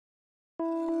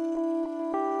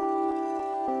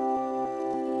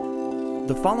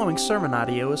The following sermon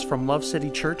audio is from Love City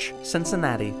Church,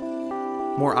 Cincinnati.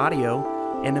 More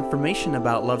audio and information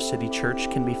about Love City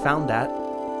Church can be found at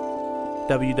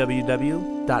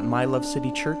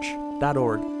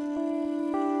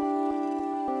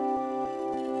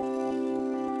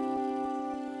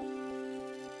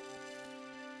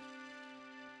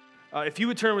If you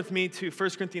would turn with me to 1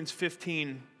 Corinthians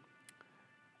 15,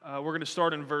 we're going to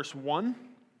start in verse 1.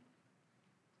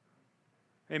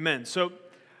 Amen. So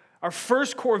our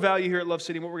first core value here at Love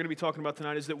City, and what we're going to be talking about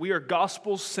tonight, is that we are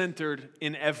gospel-centered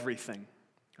in everything,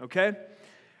 okay?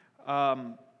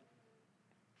 And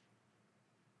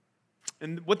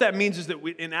what that means is that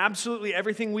in absolutely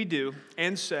everything we do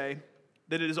and say,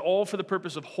 that it is all for the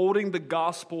purpose of holding the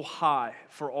gospel high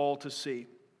for all to see.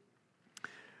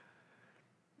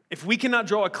 If we cannot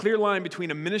draw a clear line between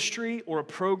a ministry or a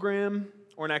program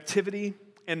or an activity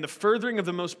and the furthering of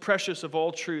the most precious of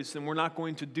all truths, then we're not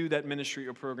going to do that ministry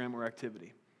or program or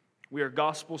activity. We are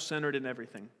gospel-centered in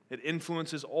everything. It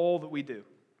influences all that we do.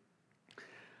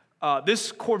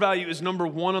 This core value is number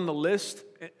one on the list,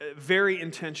 very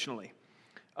intentionally.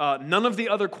 None of the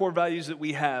other core values that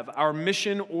we have, our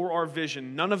mission or our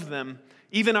vision, none of them,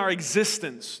 even our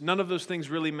existence, none of those things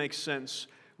really make sense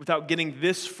without getting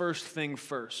this first thing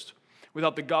first,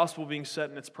 without the gospel being set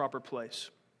in its proper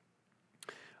place.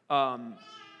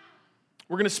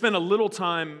 We're going to spend a little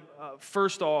time,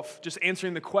 first off, just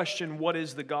answering the question, what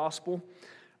is the gospel?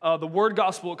 The word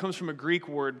gospel, it comes from a Greek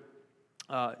word.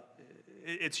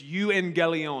 It's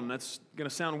euangelion. That's going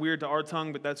to sound weird to our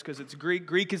tongue, but that's because it's Greek.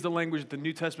 Greek is the language that the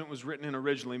New Testament was written in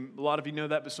originally. A lot of you know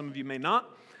that, but some of you may not.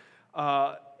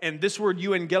 And this word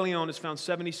euangelion is found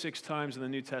 76 times in the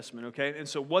New Testament, okay? And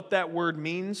so what that word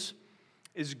means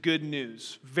is good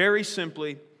news. Very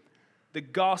simply, the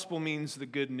gospel means the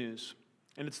good news.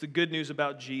 And it's the good news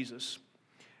about Jesus.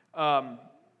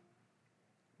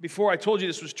 Before I told you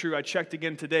this was true, I checked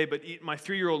again today, but my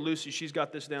 3-year-old Lucy, she's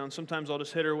got this down. Sometimes I'll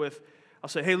just hit her with, I'll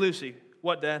say, "Hey Lucy,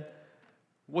 what, Dad?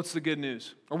 What's the good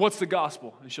news?" Or "What's the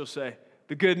gospel?" And she'll say,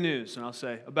 "The good news." And I'll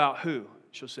say, "About who?"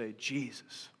 She'll say,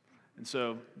 "Jesus." And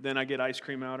so then I get ice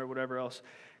cream out or whatever else,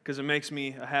 because it makes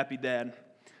me a happy dad.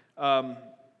 Part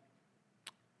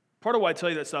of why I tell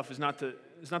you that stuff is not to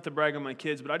brag on my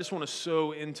kids, but I just want to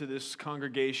sow into this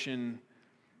congregation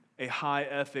a high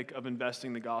ethic of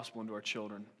investing the gospel into our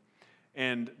children.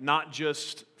 And not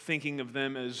just thinking of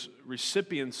them as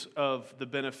recipients of the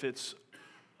benefits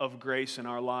of grace in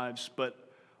our lives, but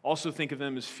also think of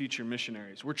them as future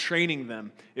missionaries. We're training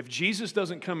them. If Jesus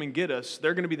doesn't come and get us,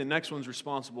 they're going to be the next ones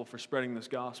responsible for spreading this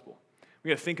gospel. We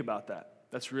got to think about that.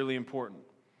 That's really important.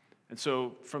 And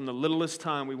so from the littlest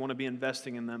time, we want to be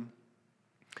investing in them.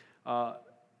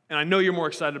 And I know you're more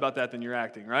excited about that than you're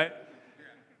acting, right?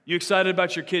 You excited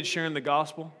about your kids sharing the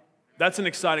gospel? That's an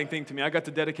exciting thing to me. I got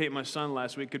to dedicate my son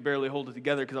last week, could barely hold it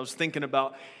together because I was thinking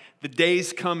about the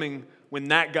days coming when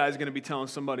that guy's going to be telling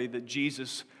somebody that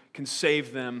Jesus can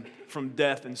save them from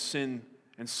death and sin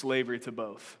and slavery to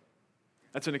both.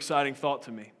 That's an exciting thought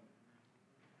to me.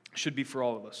 Should be for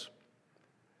all of us.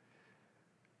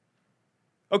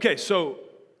 Okay, so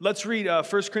let's read 1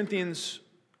 Corinthians.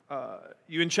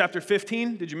 You in chapter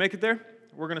 15? Did you make it there?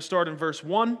 We're going to start in verse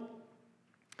 1.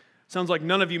 Sounds like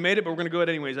none of you made it, but we're going to go ahead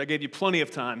anyways. I gave you plenty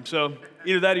of time. So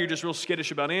either that or you're just real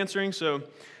skittish about answering. So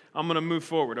I'm going to move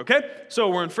forward, okay? So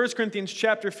we're in 1 Corinthians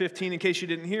chapter 15. In case you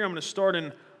didn't hear, I'm going to start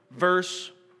in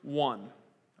verse 1,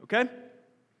 okay?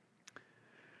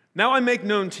 "Now I make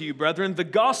known to you, brethren, the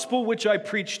gospel which I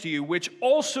preached to you, which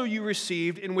also you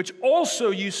received, in which also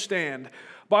you stand,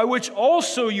 by which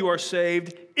also you are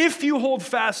saved, if you hold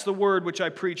fast the word which I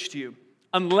preached to you,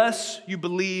 unless you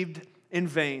believed in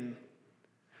vain.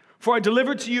 For I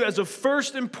delivered to you as of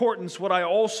first importance what I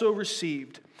also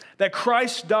received, that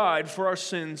Christ died for our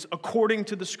sins according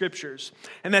to the Scriptures,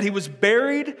 and that he was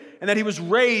buried, and that he was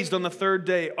raised on the third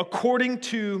day according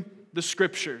to the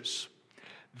Scriptures.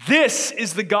 This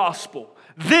is the gospel.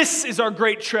 This is our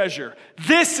great treasure.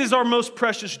 This is our most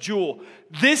precious jewel.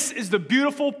 This is the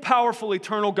beautiful, powerful,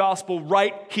 eternal gospel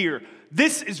right here.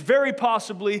 This is very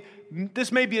possibly,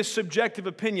 this may be a subjective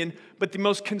opinion, but the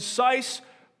most concise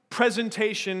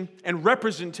presentation and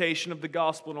representation of the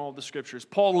gospel in all of the Scriptures.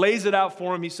 Paul lays it out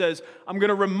for him. He says, I'm going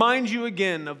to remind you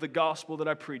again of the gospel that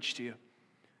I preached to you.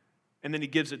 And then he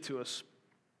gives it to us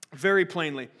very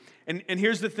plainly. And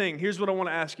here's the thing. Here's what I want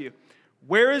to ask you.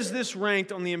 Where is this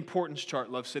ranked on the importance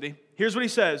chart, Love City? Here's what he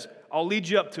says. I'll lead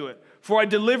you up to it. For I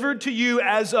delivered to you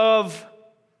as of...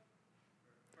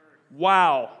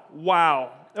 Wow.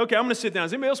 Okay, I'm going to sit down.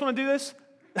 Does anybody else want to do this?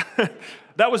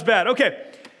 That was bad.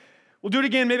 Okay. We'll do it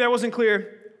again. Maybe I wasn't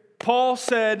clear. Paul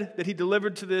said that he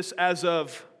delivered to this as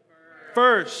of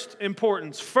First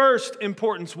importance. First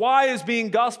importance. Why is being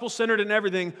gospel-centered in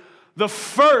everything the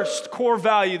first core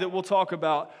value that we'll talk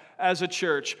about as a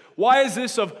church? Why is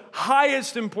this of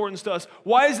highest importance to us?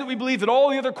 Why is it we believe that all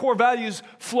the other core values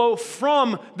flow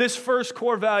from this first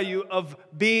core value of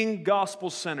being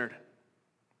gospel-centered?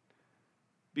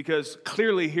 Because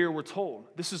clearly here we're told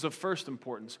this is of first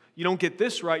importance. You don't get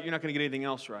this right, you're not going to get anything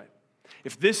else right.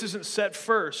 If this isn't set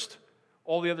first,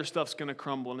 all the other stuff's going to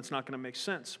crumble and it's not going to make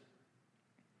sense.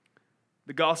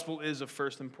 The gospel is of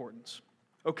first importance.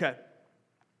 Okay.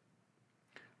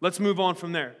 Let's move on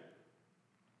from there.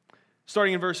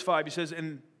 Starting in verse 5, he says,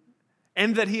 And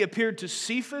that he appeared to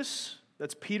Cephas,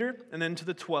 that's Peter, and then to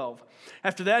the 12.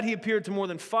 After that, he appeared to more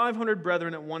than 500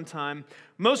 brethren at one time,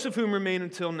 most of whom remain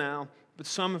until now, but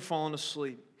some have fallen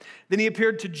asleep. Then he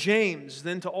appeared to James,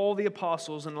 then to all the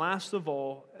apostles, and last of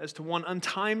all, as to one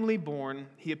untimely born,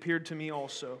 he appeared to me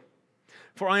also.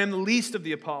 For I am the least of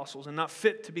the apostles, and not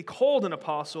fit to be called an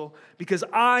apostle, because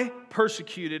I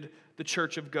persecuted the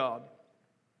church of God.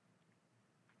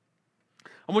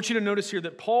 I want you to notice here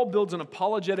that Paul builds an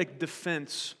apologetic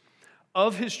defense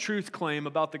of his truth claim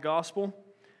about the gospel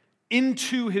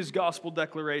into his gospel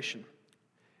declaration.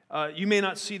 You may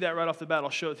not see that right off the bat. I'll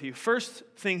show it to you. First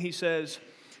thing he says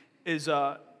is,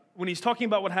 when he's talking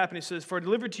about what happened, he says, For I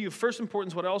delivered to you first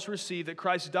importance what I also received, that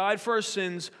Christ died for our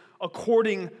sins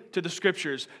according to the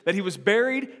Scriptures, that he was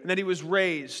buried and that he was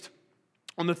raised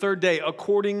on the third day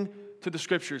according to the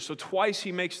Scriptures. So twice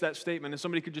he makes that statement, and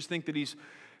somebody could just think that he's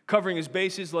covering his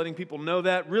bases, letting people know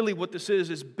that. Really what this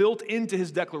is built into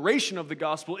his declaration of the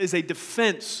gospel is a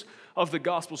defense of the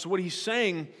gospel. So what he's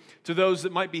saying to those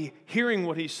that might be hearing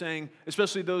what he's saying,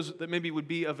 especially those that maybe would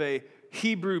be of a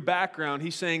Hebrew background,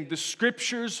 he's saying the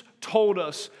Scriptures told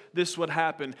us this would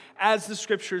happen. As the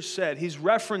Scriptures said, he's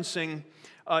referencing,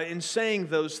 in saying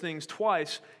those things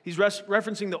twice, he's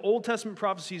referencing the Old Testament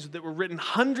prophecies that were written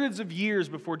hundreds of years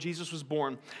before Jesus was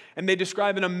born. And they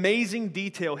describe in amazing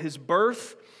detail his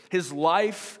birth, his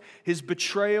life, his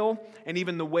betrayal, and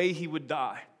even the way he would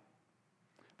die.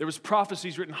 There was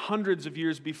prophecies written hundreds of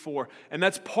years before. And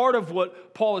that's part of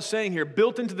what Paul is saying here.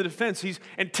 Built into the defense, he's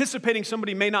anticipating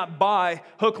somebody may not buy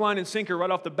hook, line, and sinker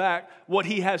right off the bat what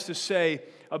he has to say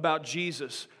about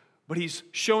Jesus. But he's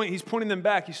pointing them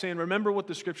back. He's saying, remember what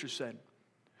the Scripture said.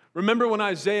 Remember when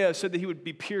Isaiah said that he would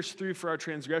be pierced through for our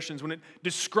transgressions, when it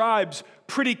describes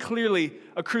pretty clearly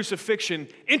a crucifixion.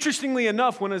 Interestingly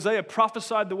enough, when Isaiah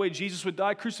prophesied the way Jesus would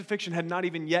die, crucifixion had not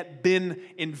even yet been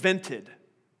invented.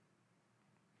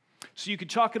 So you could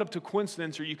chalk it up to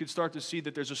coincidence, or you could start to see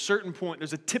that there's a certain point,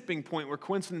 there's a tipping point where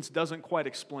coincidence doesn't quite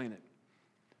explain it.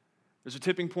 There's a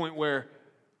tipping point where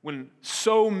when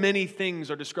so many things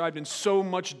are described in so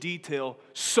much detail,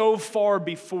 so far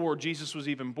before Jesus was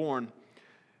even born,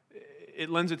 it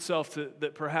lends itself to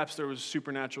that perhaps there was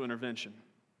supernatural intervention.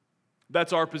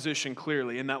 That's our position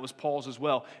clearly, and that was Paul's as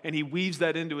well. And he weaves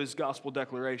that into his gospel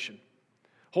declaration.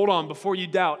 Hold on, before you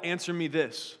doubt, answer me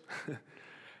this.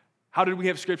 How did we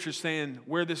have Scripture saying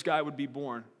where this guy would be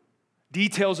born?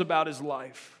 Details about his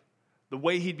life, the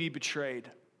way he'd be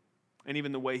betrayed, and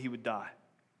even the way he would die.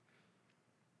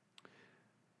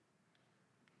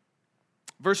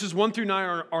 Verses 1 through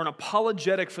 9 are an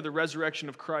apologetic for the resurrection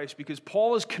of Christ, because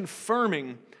Paul is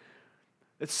confirming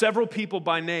that several people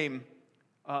by name,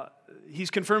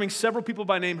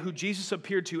 who Jesus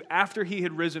appeared to after he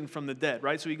had risen from the dead,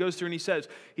 right? So he goes through and he says,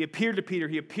 he appeared to Peter,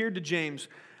 he appeared to James,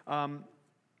 and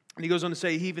he goes on to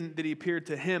say even that he appeared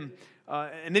to him.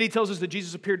 And then he tells us that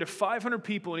Jesus appeared to 500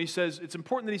 people, and he says, it's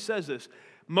important that he says this,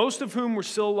 most of whom were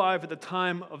still alive at the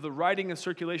time of the writing and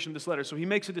circulation of this letter. So he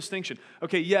makes a distinction.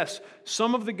 Okay, yes,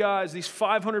 some of the guys, these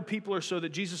 500 people or so that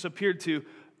Jesus appeared to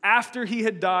after he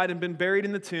had died and been buried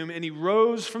in the tomb, and he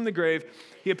rose from the grave,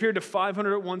 he appeared to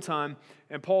 500 at one time.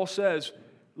 And Paul says,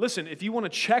 listen, if you want to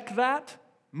check that,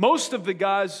 most of the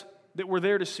guys that were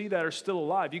there to see that are still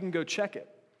alive. You can go check it.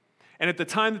 And at the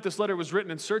time that this letter was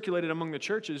written and circulated among the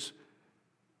churches,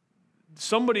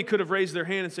 somebody could have raised their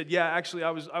hand and said, yeah, actually,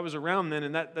 I was around then,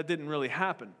 and that didn't really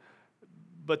happen.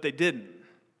 But they didn't.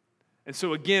 And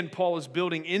so again, Paul is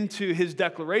building into his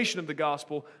declaration of the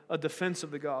gospel a defense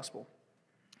of the gospel.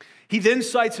 He then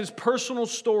cites his personal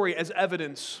story as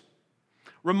evidence,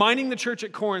 reminding the church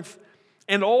at Corinth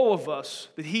and all of us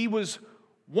that he was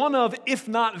one of, if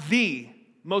not the,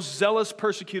 most zealous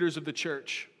persecutors of the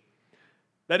church.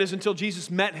 That is until Jesus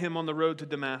met him on the road to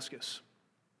Damascus.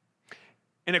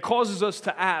 And it causes us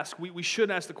to ask, we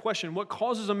should ask the question, what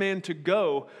causes a man to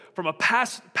go from a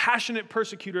passionate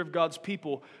persecutor of God's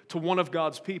people to one of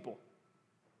God's people?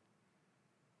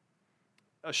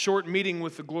 A short meeting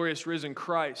with the glorious risen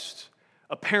Christ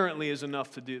apparently is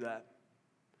enough to do that.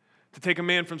 To take a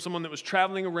man from someone that was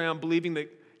traveling around believing that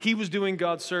he was doing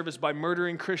God's service by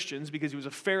murdering Christians because he was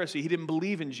a Pharisee. He didn't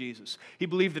believe in Jesus. He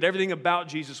believed that everything about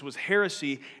Jesus was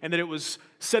heresy and that it was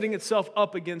setting itself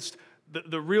up against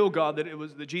the real God,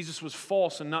 that Jesus was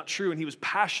false and not true, and he was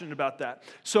passionate about that.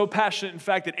 So passionate, in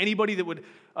fact, that anybody that would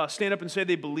stand up and say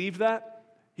they believed that,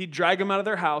 he'd drag them out of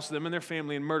their house, them and their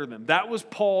family, and murder them. That was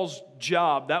Paul's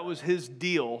job. That was his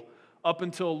deal up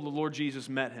until the Lord Jesus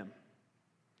met him.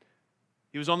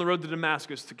 He was on the road to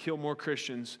Damascus to kill more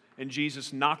Christians, and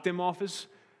Jesus knocked him off his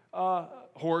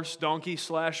horse, donkey,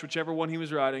 / whichever one he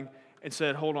was riding, and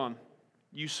said, hold on,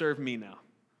 you serve me now.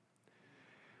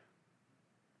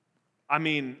 I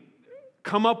mean,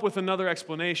 come up with another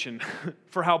explanation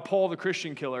for how Paul, the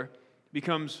Christian killer,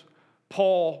 becomes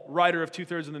Paul, writer of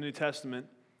 2/3 of the New Testament,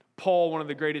 Paul, one of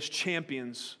the greatest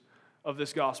champions of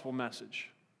this gospel message.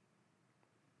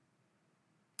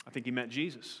 I think he met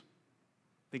Jesus.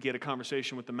 I think he had a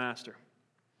conversation with the master.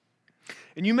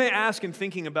 And you may ask, in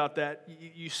thinking about that,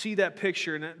 you see that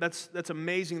picture, and that's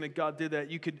amazing that God did that.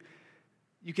 You could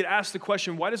ask the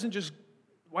question, why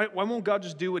won't God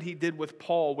just do what he did with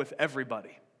Paul with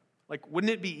everybody? Like,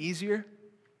 wouldn't it be easier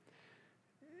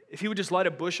if he would just light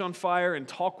a bush on fire and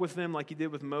talk with them like he did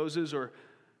with Moses, or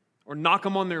knock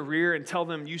them on their rear and tell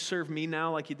them, you serve me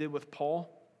now, like he did with Paul?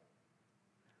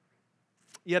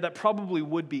 Yeah, that probably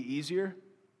would be easier,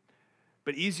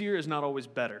 but easier is not always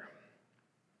better.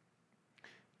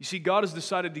 You see, God has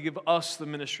decided to give us the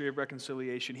ministry of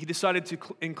reconciliation. He decided to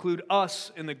include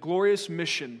us in the glorious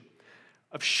mission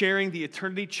of sharing the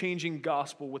eternity-changing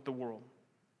gospel with the world.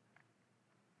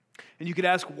 And you could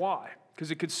ask why,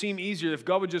 because it could seem easier if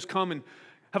God would just come and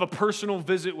have a personal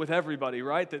visit with everybody,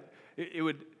 right? That it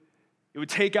would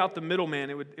take out the middleman.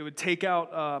 It would take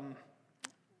out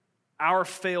our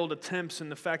failed attempts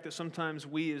and the fact that sometimes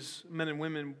we as men and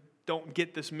women don't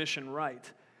get this mission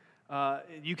right.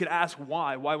 You could ask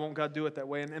why. Why won't God do it that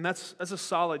way? And that's a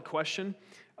solid question.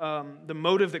 The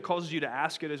motive that causes you to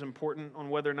ask it is important on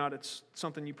whether or not it's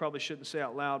something you probably shouldn't say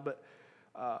out loud. But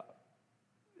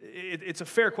it's a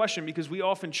fair question because we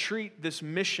often treat this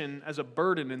mission as a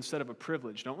burden instead of a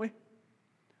privilege, don't we?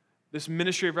 This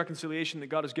ministry of reconciliation that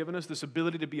God has given us, this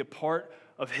ability to be a part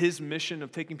of his mission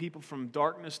of taking people from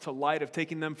darkness to light, of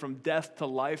taking them from death to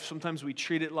life. Sometimes we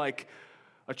treat it like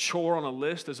a chore on a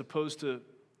list as opposed to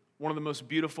one of the most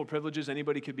beautiful privileges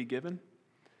anybody could be given.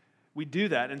 We do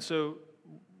that, and so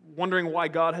wondering why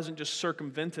God hasn't just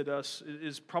circumvented us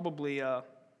is probably a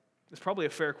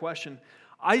fair question.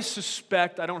 I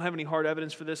suspect, I don't have any hard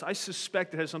evidence for this, I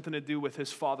suspect it has something to do with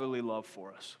his fatherly love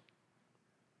for us.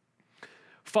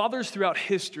 Fathers throughout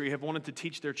history have wanted to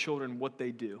teach their children what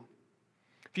they do.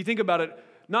 If you think about it,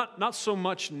 not so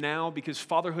much now because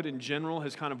fatherhood in general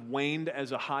has kind of waned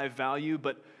as a high value,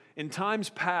 but in times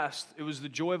past, it was the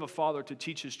joy of a father to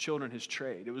teach his children his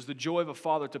trade. It was the joy of a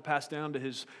father to pass down to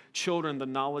his children the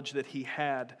knowledge that he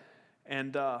had.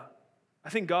 And I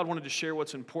think God wanted to share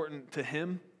what's important to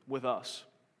him with us.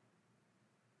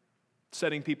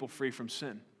 Setting people free from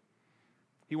sin.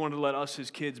 He wanted to let us,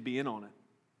 his kids, be in on it.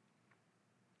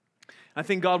 I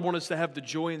think God wants us to have the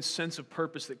joy and sense of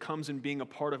purpose that comes in being a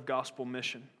part of gospel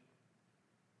mission.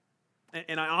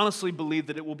 And I honestly believe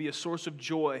that it will be a source of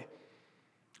joy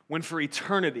when for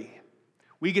eternity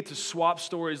we get to swap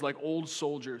stories like old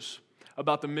soldiers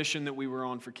about the mission that we were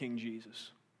on for King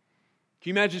Jesus. Can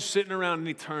you imagine sitting around in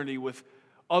eternity with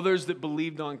others that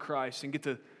believed on Christ and get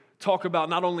to talk about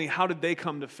not only how did they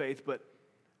come to faith, but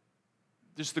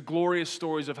just the glorious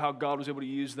stories of how God was able to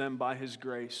use them by his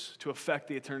grace to affect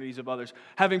the eternities of others.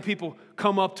 Having people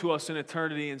come up to us in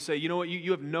eternity and say, you know what,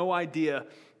 you have no idea,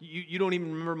 you don't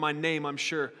even remember my name, I'm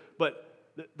sure, but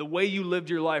the way you lived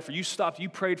your life, or you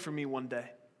prayed for me one day.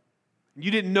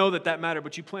 You didn't know that mattered,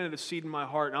 but you planted a seed in my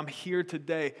heart, and I'm here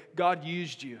today. God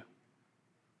used you. I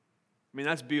mean,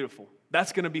 that's beautiful.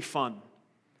 That's going to be fun.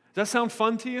 Does that sound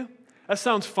fun to you? That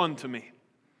sounds fun to me.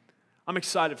 I'm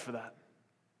excited for that.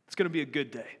 It's going to be a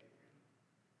good day.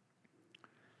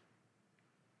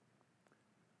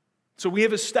 So we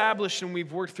have established and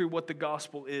we've worked through what the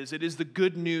gospel is. It is the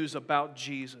good news about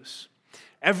Jesus.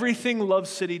 Everything Love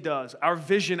City does, our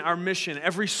vision, our mission,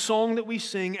 every song that we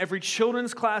sing, every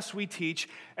children's class we teach,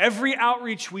 every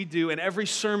outreach we do, and every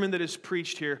sermon that is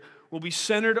preached here will be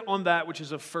centered on that which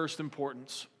is of first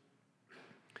importance.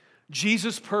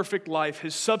 Jesus' perfect life,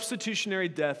 his substitutionary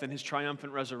death, and his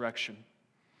triumphant resurrection.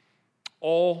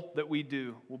 All that we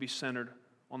do will be centered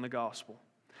on the gospel.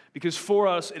 Because for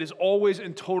us, it is always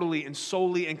and totally and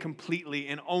solely and completely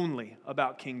and only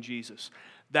about King Jesus.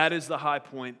 That is the high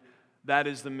point. That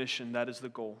is the mission. That is the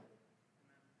goal.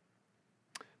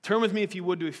 Turn with me, if you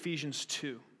would, to Ephesians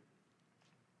 2.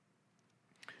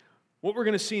 what we're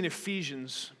going to see in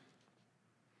Ephesians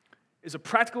is a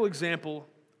practical example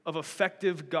of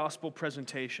effective gospel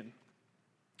presentation.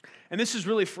 And this is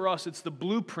really for us, it's the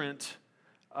blueprint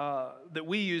that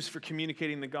we use for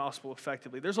communicating the gospel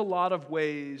effectively. There's a lot of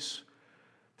ways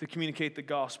to communicate the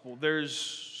gospel.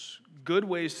 There's good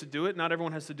ways to do it. Not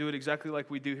everyone has to do it exactly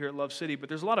like we do here at Love City, but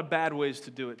there's a lot of bad ways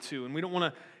to do it too. And we don't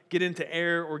want to get into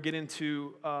error or get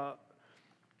into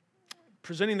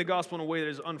presenting the gospel in a way that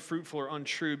is unfruitful or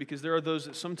untrue, because there are those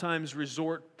that sometimes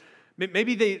resort,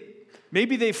 maybe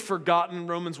they've forgotten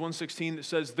Romans 1:16 that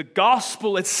says the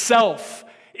gospel itself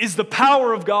is the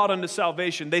power of God unto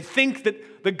salvation. They think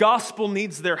that the gospel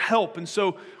needs their help, and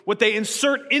so what they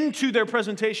insert into their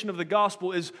presentation of the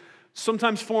gospel is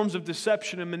sometimes forms of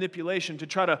deception and manipulation to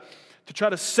try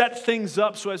to set things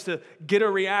up so as to get a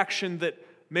reaction that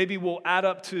maybe will add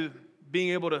up to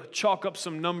being able to chalk up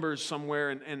some numbers somewhere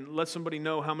and let somebody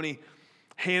know how many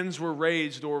hands were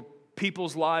raised or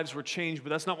people's lives were changed. But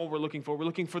that's not what we're looking for. We're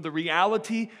looking for the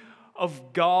reality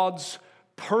of God's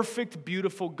perfect,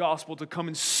 beautiful gospel to come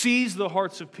and seize the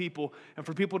hearts of people and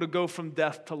for people to go from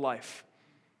death to life.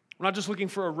 We're not just looking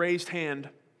for a raised hand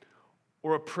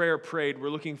or a prayer prayed. We're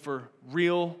looking for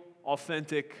real,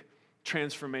 authentic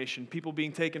transformation. People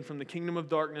being taken from the kingdom of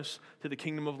darkness to the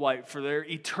kingdom of light for their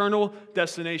eternal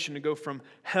destination to go from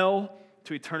hell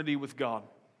to eternity with God.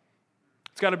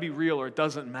 It's got to be real or it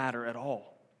doesn't matter at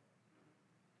all.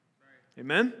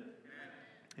 Amen?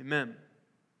 Amen.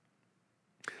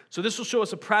 So this will show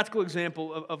us a practical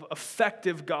example of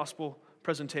effective gospel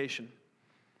presentation.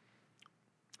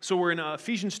 So we're in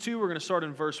Ephesians 2. We're going to start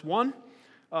in verse 1.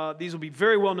 These will be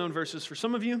very well-known verses for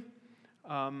some of you.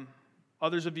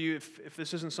 Others of you, if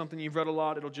this isn't something you've read a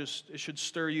lot, it should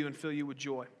stir you and fill you with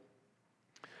joy.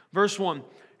 Verse 1,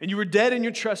 and you were dead in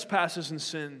your trespasses and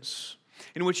sins,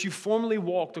 in which you formerly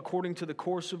walked according to the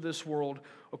course of this world,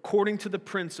 according to the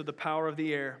prince of the power of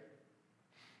the air,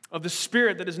 of the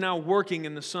spirit that is now working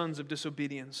in the sons of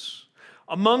disobedience.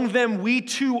 Among them we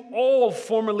too all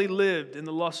formerly lived in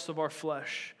the lusts of our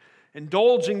flesh,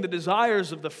 indulging the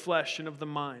desires of the flesh and of the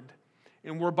mind,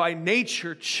 and were by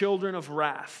nature children of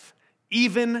wrath,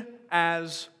 even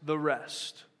as the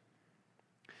rest.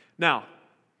 Now,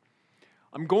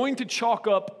 I'm going to chalk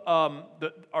up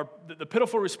the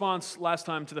pitiful response last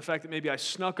time to the fact that maybe I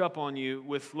snuck up on you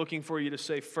with looking for you to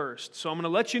say first. So I'm going to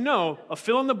let you know a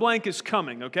fill in the blank is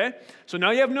coming, okay? So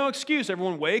now you have no excuse.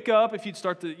 Everyone wake up. If you'd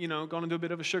start to, go into a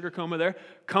bit of a sugar coma there,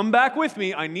 come back with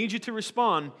me. I need you to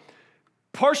respond,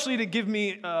 partially to give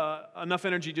me enough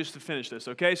energy just to finish this,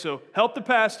 okay? So help the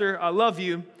pastor. I love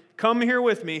you. Come here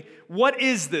with me. What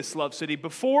is this, Love City?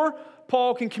 Before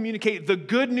Paul can communicate the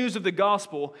good news of the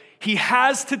gospel, he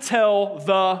has to tell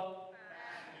the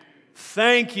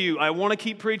thank you. I want to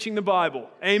keep preaching the Bible.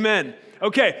 Amen.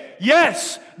 Okay,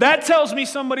 yes, that tells me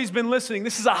somebody's been listening.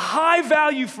 This is a high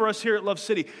value for us here at Love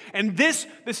City. And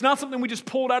it's not something we just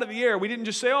pulled out of the air. We didn't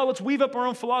just say, let's weave up our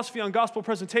own philosophy on gospel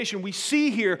presentation. We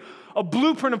see here a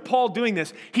blueprint of Paul doing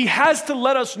this. He has to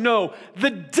let us know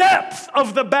the depth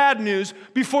of the bad news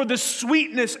before the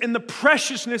sweetness and the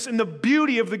preciousness and the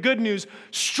beauty of the good news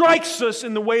strikes us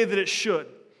in the way that it should.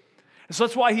 And so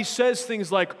that's why he says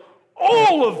things like,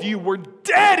 all of you were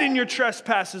dead in your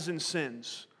trespasses and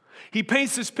sins. He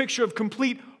paints this picture of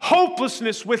complete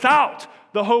hopelessness without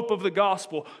the hope of the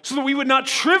gospel, so that we would not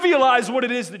trivialize what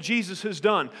it is that Jesus has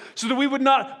done, so that we would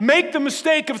not make the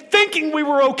mistake of thinking we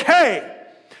were okay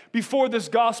before this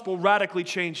gospel radically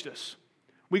changed us.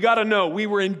 We got to know we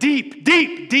were in deep,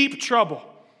 deep, deep trouble,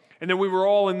 and that we were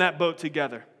all in that boat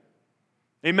together.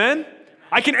 Amen?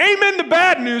 I can amen the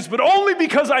bad news, but only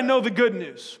because I know the good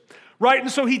news. Right?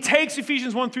 And so he takes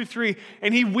Ephesians 1-3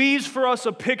 and he weaves for us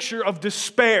a picture of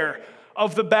despair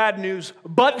of the bad news.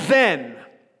 But then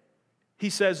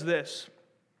he says this,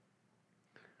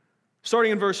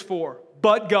 starting in verse 4,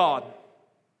 but God.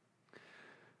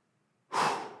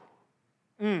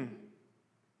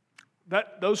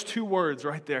 Those two words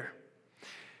right there.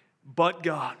 But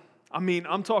God. I mean,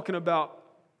 I'm talking about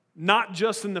not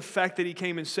just in the fact that he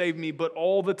came and saved me, but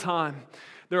all the time.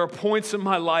 There are points in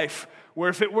my life where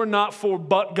if it were not for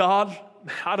but God,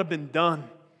 I'd have been done.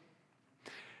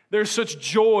 There's such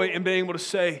joy in being able to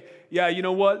say, yeah, you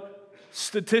know what?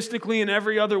 Statistically and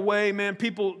every other way, man,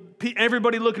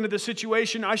 everybody looking at the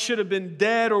situation, I should have been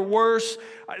dead or worse.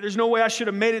 There's no way I should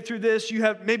have made it through this.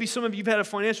 Maybe some of you have had a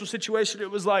financial situation. It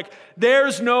was like,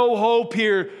 there's no hope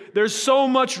here. There's so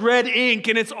much red ink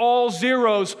and it's all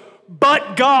zeros.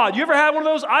 But God. You ever had one of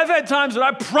those? I've had times that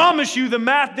I promise you the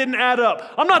math didn't add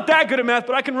up. I'm not that good at math,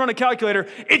 but I can run a calculator.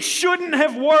 It shouldn't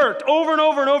have worked over and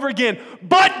over and over again.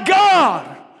 But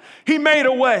God, he made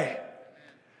a way.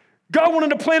 God wanted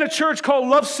to plant a church called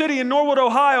Love City in Norwood,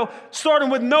 Ohio, starting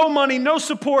with no money, no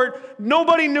support.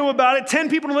 Nobody knew about it. 10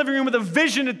 people in the living room with a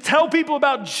vision to tell people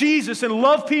about Jesus and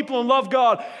love people and love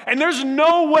God. And there's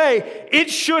no way it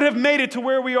should have made it to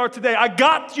where we are today.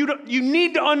 You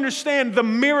need to understand the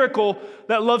miracle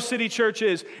that Love City Church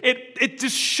is. It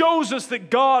just shows us that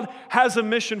God has a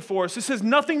mission for us. This has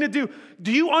nothing to do.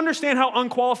 Do you understand how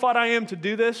unqualified I am to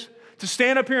do this? To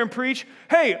stand up here and preach?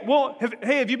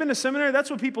 Have you been to seminary? That's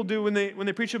what people do when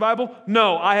they preach the Bible?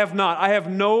 No, I have not. I have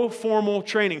no formal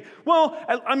training. Well,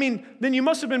 I mean, then you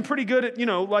must have been pretty good at,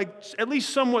 at least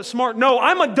somewhat smart. No,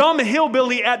 I'm a dumb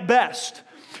hillbilly at best.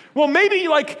 Well, maybe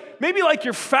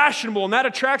you're fashionable and that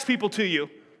attracts people to you.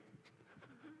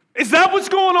 Is that what's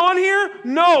going on here?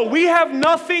 No, we have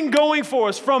nothing going for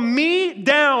us. From me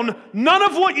down, none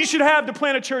of what you should have to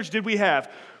plant a church did we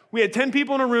have. We had 10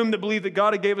 people in a room that believed that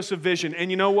God had gave us a vision. And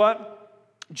you know what?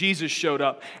 Jesus showed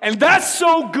up. And that's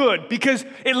so good because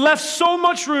it left so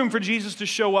much room for Jesus to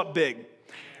show up big.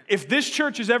 If this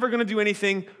church is ever going to do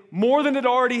anything more than it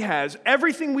already has,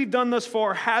 everything we've done thus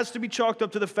far has to be chalked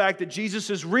up to the fact that Jesus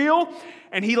is real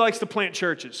and he likes to plant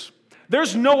churches.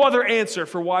 There's no other answer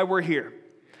for why we're here.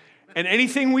 And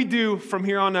anything we do from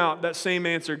here on out, that same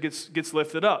answer gets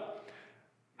lifted up.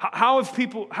 How have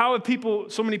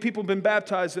so many people been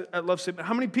baptized at Love City?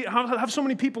 How have so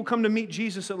many people come to meet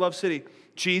Jesus at Love City?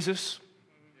 Jesus.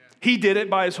 He did it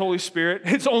by his Holy Spirit.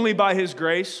 It's only by his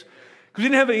grace. Because we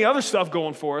didn't have any other stuff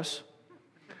going for us.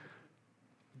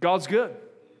 God's good.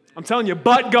 I'm telling you,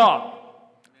 but God.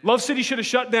 Love City should have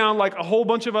shut down like a whole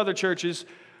bunch of other churches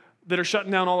that are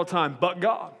shutting down all the time. But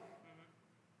God.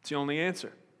 It's the only answer.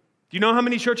 Do you know how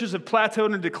many churches have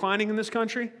plateaued and declining in this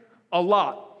country? A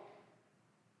lot.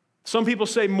 Some people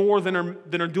say more than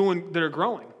are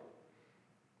growing.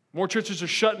 More churches are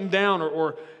shutting down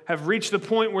or have reached the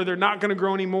point where they're not going to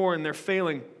grow anymore and they're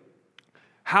failing.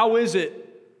 How is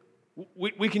it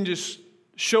we can just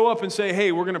show up and say,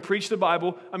 hey, we're going to preach the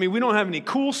Bible? I mean, we don't have any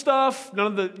cool stuff. None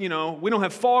of the, we don't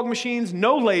have fog machines,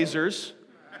 no lasers,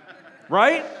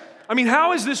 right? I mean,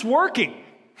 how is this working?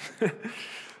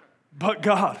 But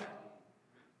God.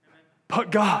 But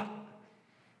God.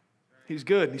 He's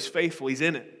good. He's faithful. He's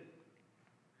in it.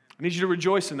 I need you to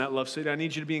rejoice in that, Love City. I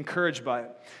need you to be encouraged by it.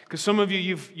 Because some of you,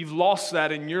 you've lost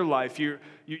that in your life. You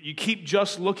keep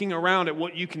just looking around at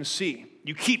what you can see.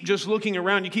 You keep just looking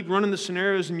around. You keep running the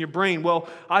scenarios in your brain. Well,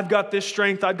 I've got this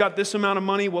strength. I've got this amount of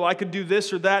money. Well, I could do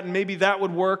this or that, and maybe that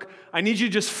would work. I need you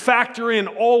to just factor in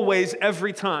always,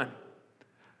 every time.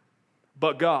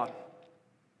 But God.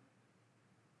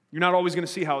 You're not always going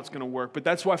to see how it's going to work, but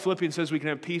that's why Philippians says we can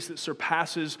have peace that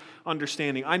surpasses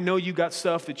understanding. I know you got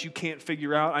stuff that you can't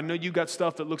figure out. I know you got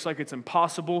stuff that looks like it's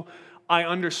impossible. I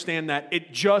understand that.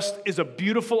 It just is a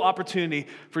beautiful opportunity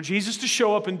for Jesus to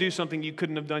show up and do something you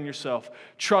couldn't have done yourself.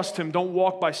 Trust him. Don't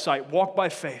walk by sight. Walk by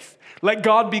faith. Let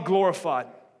God be glorified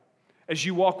as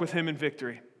you walk with him in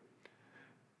victory.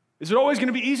 Is it always going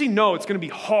to be easy? No, it's going to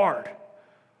be hard.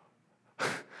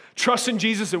 Trusting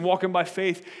Jesus and walking by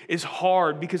faith is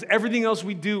hard because everything else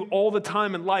we do all the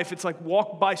time in life, it's like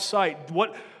walk by sight.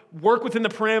 Work within the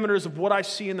parameters of what I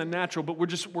see in the natural, but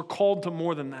we're called to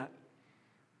more than that.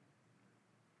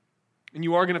 And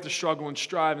you are going to have to struggle and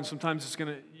strive, and sometimes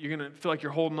you're going to feel like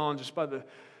you're holding on just by the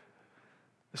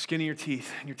skin of your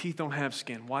teeth, and your teeth don't have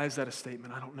skin. Why is that a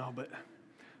statement? I don't know, but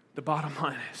the bottom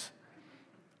line is,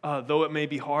 though it may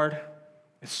be hard,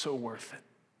 it's so worth it.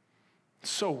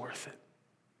 It's so worth it.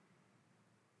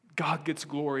 God gets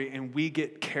glory and we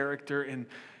get character and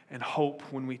hope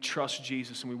when we trust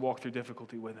Jesus and we walk through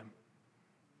difficulty with him.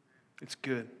 It's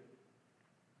good.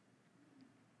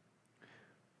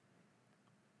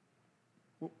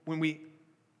 When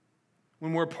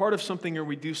we're a part of something or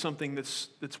we do something that's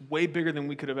way bigger than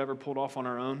we could have ever pulled off on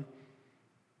our own,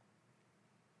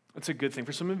 that's a good thing.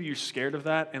 For some of you, you're scared of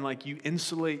that and you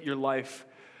insulate your life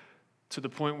to the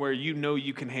point where you know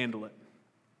you can handle it.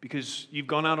 Because you've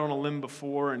gone out on a limb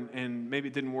before and maybe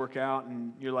it didn't work out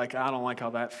and you're like, I don't like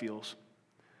how that feels.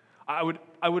 I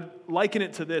would liken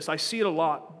it to this. I see it a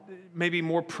lot, maybe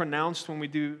more pronounced when we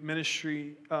do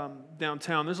ministry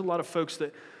downtown. There's a lot of folks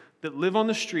that live on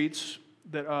the streets,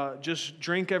 that just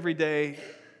drink every day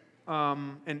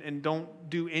and don't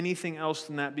do anything else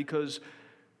than that because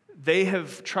they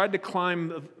have tried to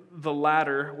climb the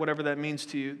ladder, whatever that means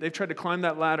to you. They've tried to climb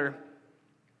that ladder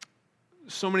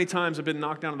so many times have been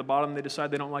knocked down to the bottom, they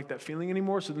decide they don't like that feeling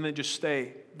anymore, so then they just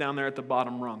stay down there at the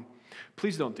bottom rung.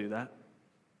 Please don't do that.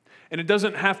 And it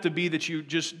doesn't have to be that you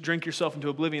just drink yourself into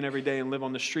oblivion every day and live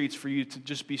on the streets for you to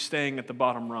just be staying at the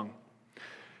bottom rung.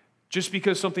 Just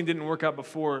because something didn't work out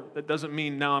before, that doesn't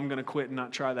mean now I'm going to quit and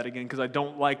not try that again, because I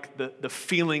don't like the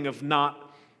feeling of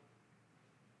not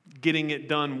getting it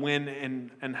done when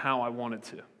and how I wanted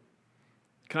to.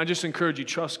 Can I just encourage you,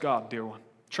 trust God, dear one.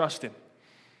 Trust Him.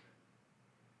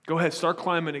 Go ahead, start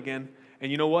climbing again. And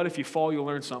you know what? If you fall, you'll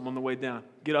learn something on the way down.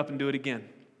 Get up and do it again.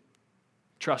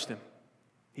 Trust Him.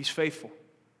 He's faithful.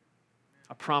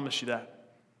 I promise you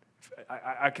that.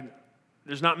 I can.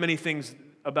 There's not many things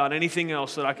about anything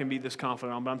else that I can be this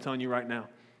confident on, but I'm telling you right now,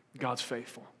 God's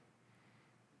faithful.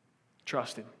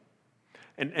 Trust Him.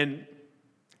 And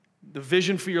the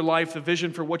vision for your life, the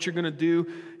vision for what you're going to do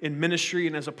in ministry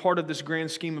and as a part of this grand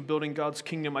scheme of building God's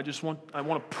kingdom, I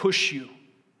want to push you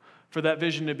for that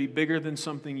vision to be bigger than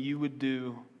something you would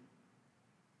do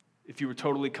if you were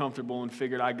totally comfortable and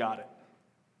figured, I got it.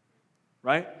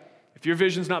 Right? If your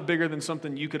vision's not bigger than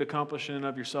something you could accomplish in and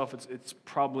of yourself, it's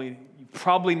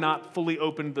probably not fully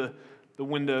opened the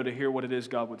window to hear what it is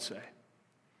God would say.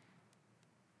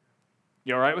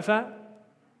 You all right with that?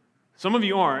 Some of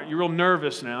you aren't. You're real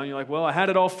nervous now. You're like, well, I had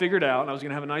it all figured out, and I was going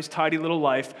to have a nice, tidy little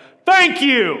life. Thank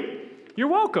you! You're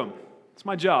welcome. It's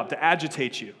my job to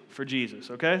agitate you for Jesus,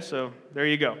 okay? So there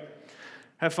you go.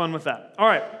 Have fun with that. All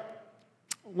right.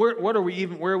 Where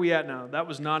are we at now? That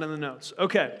was not in the notes.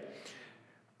 Okay.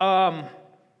 So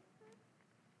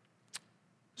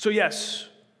yes,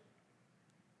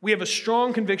 we have a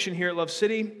strong conviction here at Love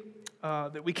City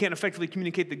that we can't effectively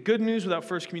communicate the good news without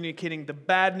first communicating the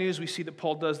bad news. We see that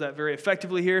Paul does that very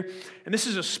effectively here. And this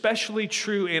is especially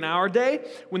true in our day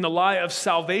when the lie of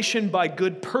salvation by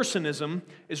good personism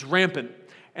is rampant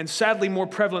and sadly more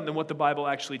prevalent than what the Bible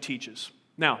actually teaches.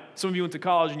 Now, some of you went to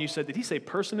college and you said, did he say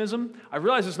personism? I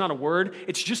realize it's not a word.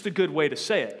 It's just a good way to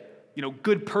say it. You know,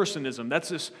 good personism.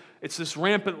 It's this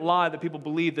rampant lie that people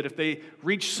believe that if they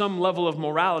reach some level of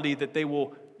morality that they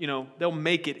will, they'll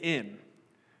make it in.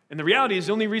 And the reality is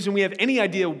the only reason we have any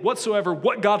idea whatsoever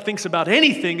what God thinks about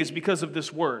anything is because of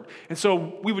this word. And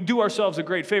so we would do ourselves a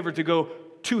great favor to go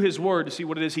to His word to see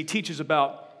what it is He teaches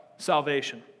about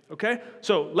salvation. Okay?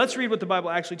 So let's read what the Bible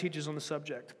actually teaches on the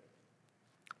subject.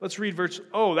 Let's read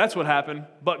that's what happened,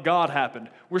 but God happened.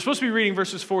 We're supposed to be reading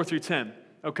verses 4 through 10.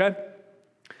 Okay?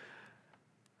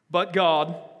 But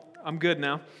God, I'm good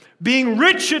now, being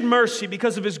rich in mercy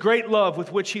because of His great love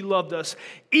with which He loved us,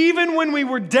 even when we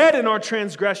were dead in our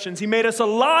transgressions, He made us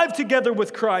alive together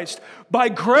with Christ. By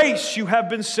grace you have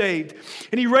been saved.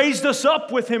 And He raised us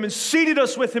up with Him and seated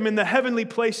us with Him in the heavenly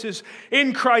places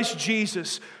in Christ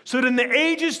Jesus, so that in the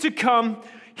ages to come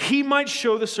He might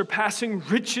show the surpassing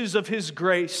riches of His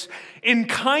grace in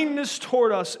kindness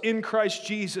toward us in Christ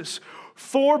Jesus.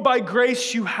 For by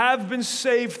grace you have been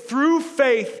saved through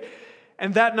faith,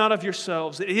 and that not of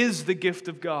yourselves. It is the gift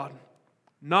of God,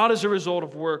 not as a result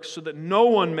of works, so that no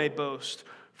one may boast.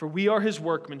 For we are His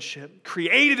workmanship,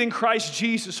 created in Christ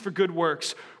Jesus for good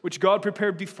works, which God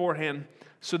prepared beforehand,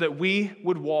 so that we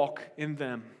would walk in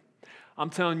them.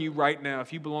 I'm telling you right now,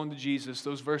 if you belong to Jesus,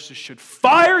 those verses should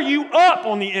fire you up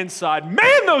on the inside.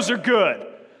 Man, those are good.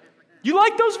 You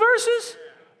like those verses?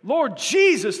 Lord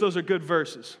Jesus, those are good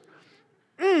verses.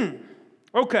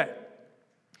 Okay.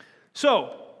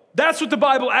 So, that's what the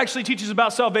Bible actually teaches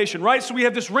about salvation, right? So we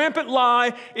have this rampant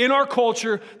lie in our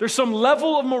culture. There's some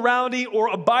level of morality or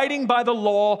abiding by the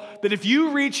law that if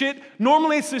you reach it,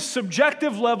 normally it's this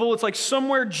subjective level. It's like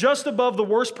somewhere just above the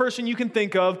worst person you can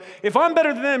think of. If I'm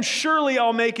better than them, surely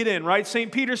I'll make it in, right?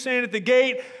 St. Peter saying at the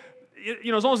gate,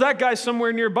 as long as that guy's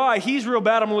somewhere nearby, he's real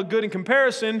bad, I'm going to look good in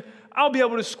comparison. I'll be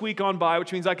able to squeak on by,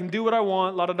 which means I can do what I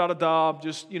want, la-da-da-da-da,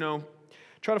 just,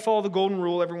 try to follow the golden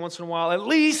rule every once in a while, at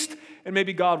least, and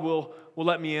maybe God will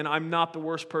let me in. I'm not the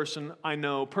worst person I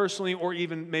know personally, or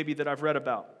even maybe that I've read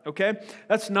about, okay?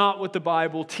 That's not what the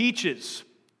Bible teaches,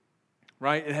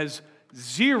 right? It has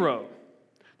zero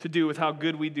to do with how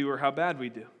good we do or how bad we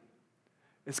do.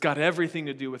 It's got everything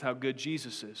to do with how good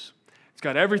Jesus is. It's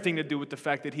got everything to do with the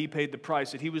fact that He paid the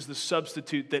price, that He was the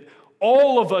substitute, that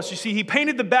all of us, you see, He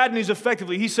painted the bad news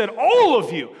effectively. He said, all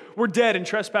of you were dead in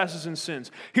trespasses and sins.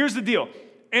 Here's the deal.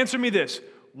 Answer me this.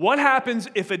 What happens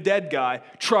if a dead guy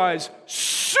tries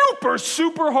super,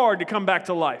 super hard to come back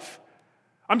to life?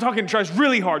 I'm talking tries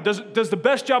really hard. Does the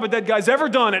best job a dead guy's ever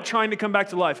done at trying to come back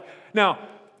to life. Now,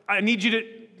 I need you to,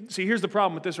 see, here's the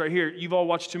problem with this right here. You've all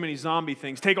watched too many zombie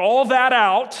things. Take all that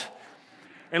out,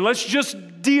 and let's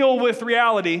just deal with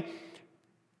reality.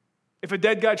 If a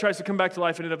dead guy tries to come back to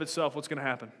life in and of itself, what's going to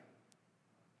happen?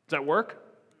 Does that work?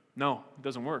 No, it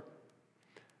doesn't work.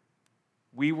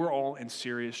 We were all in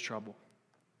serious trouble.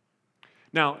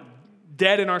 Now,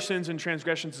 dead in our sins and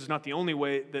transgressions is not the only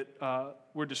way that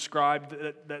we're described.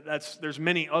 There's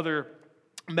many other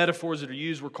metaphors that are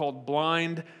used. We're called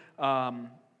blind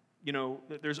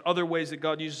There's other ways that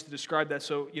God uses to describe that.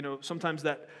 So, sometimes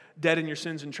that dead in your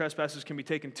sins and trespasses can be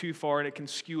taken too far, and it can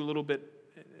skew a little bit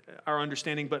our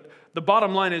understanding. But the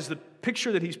bottom line is the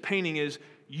picture that he's painting is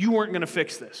you weren't going to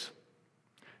fix this.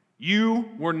 You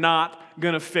were not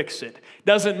going to fix it.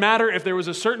 Doesn't matter if there was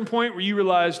a certain point where you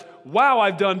realized, wow,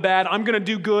 I've done bad, I'm going to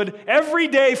do good every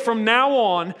day from now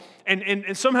on,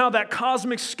 and somehow that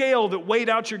cosmic scale that weighed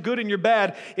out your good and your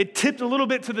bad, it tipped a little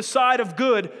bit to the side of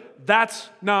good. That's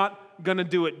not going to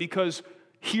do it, because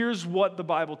here's what the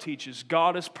Bible teaches.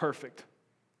 God is perfect.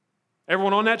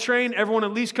 Everyone on that train, everyone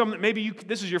at least come, maybe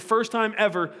this is your first time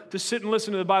ever to sit and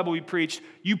listen to the Bible we preached,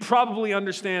 you probably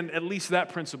understand at least that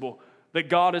principle, that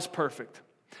God is perfect.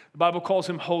 The Bible calls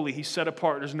him holy. He's set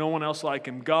apart. There's no one else like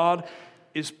him. God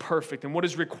is perfect. And what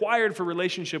is required for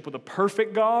relationship with a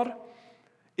perfect God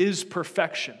is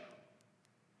perfection.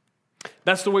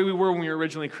 That's the way we were when we were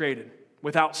originally created,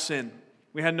 without sin.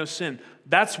 We had no sin.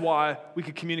 That's why we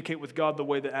could communicate with God the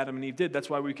way that Adam and Eve did. That's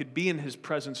why we could be in his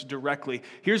presence directly.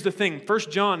 Here's the thing. 1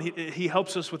 John, he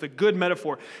helps us with a good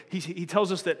metaphor. He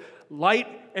tells us that light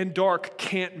and dark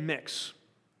can't mix.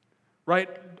 Right?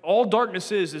 All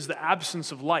darkness is the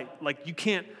absence of light. Like you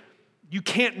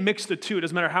can't mix the two. It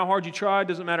doesn't matter how hard you try. It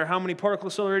doesn't matter how many particle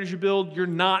accelerators you build. You're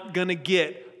not going to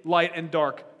get light and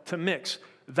dark to mix.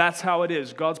 That's how it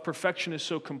is. God's perfection is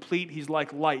so complete. He's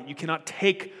like light. You cannot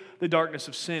take the darkness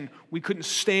of sin. We couldn't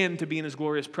stand to be in his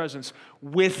glorious presence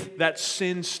with that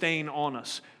sin stain on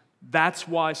us. That's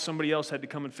why somebody else had to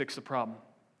come and fix the problem.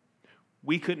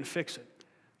 We couldn't fix it.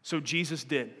 So Jesus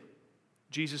did.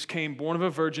 Jesus came, born of a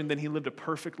virgin, then he lived a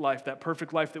perfect life, that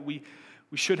perfect life that we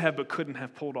should have but couldn't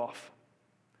have pulled off.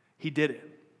 He did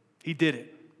it. He did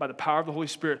it by the power of the Holy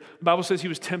Spirit. The Bible says he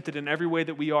was tempted in every way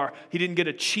that we are. He didn't get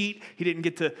to cheat. He didn't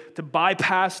get to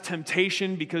bypass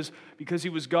temptation because he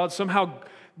was God. Somehow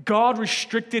God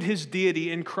restricted his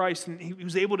deity in Christ, and he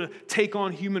was able to take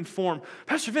on human form.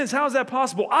 Pastor Vince, how is that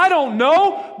possible? I don't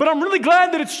know, but I'm really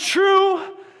glad that it's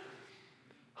true.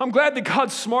 I'm glad that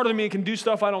God's smarter than me and can do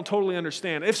stuff I don't totally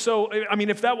understand. If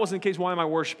that wasn't the case, why am I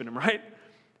worshiping him, right?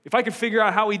 If I could figure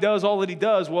out how he does all that he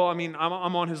does, well, I'm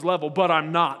on his level, but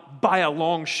I'm not by a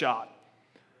long shot.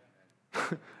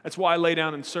 That's why I lay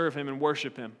down and serve him and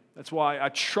worship him. That's why I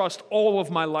trust all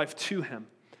of my life to him.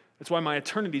 That's why my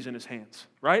eternity's in his hands,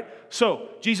 right? So,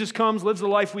 Jesus comes, lives the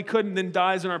life we couldn't, then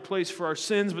dies in our place for our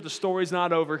sins, but the story's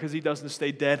not over because he doesn't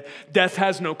stay dead. Death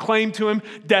has no claim to him.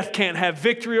 Death can't have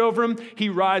victory over him. He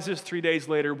rises 3 days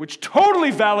later, which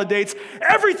totally validates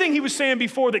everything he was saying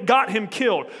before that got him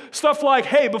killed. Stuff like,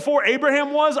 hey, before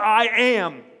Abraham was, I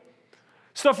am.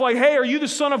 Stuff like, hey, are you the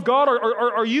Son of God?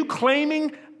 Or are you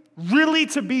claiming really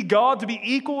to be God, to be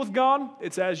equal with God?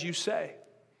 It's as you say.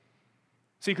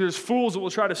 See, because there's fools that will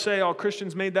try to say, oh,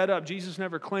 Christians made that up. Jesus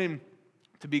never claimed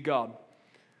to be God.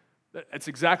 That's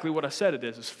exactly what I said it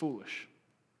is. It's foolish.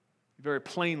 He very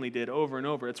plainly did over and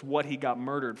over. It's what he got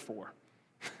murdered for.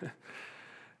 But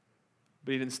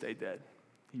he didn't stay dead.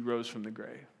 He rose from the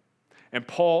grave. And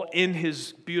Paul, in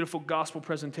his beautiful gospel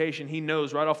presentation, he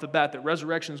knows right off the bat that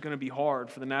resurrection is going to be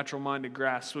hard for the natural mind to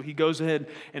grasp. So he goes ahead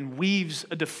and weaves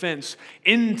a defense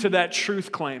into that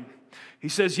truth claim. He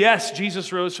says, yes,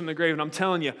 Jesus rose from the grave, and I'm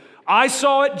telling you, I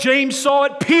saw it, James saw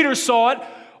it, Peter saw it.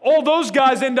 All those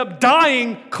guys end up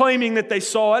dying claiming that they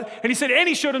saw it. And he said, and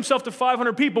he showed himself to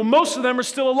 500 people. Most of them are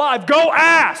still alive. Go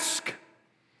ask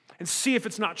and see if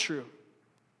it's not true.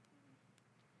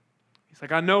 He's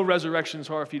like, I know resurrection is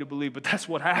hard for you to believe, but that's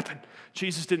what happened.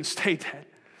 Jesus didn't stay dead.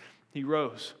 He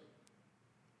rose.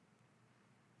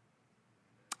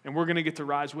 And we're going to get to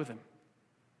rise with him.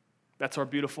 That's our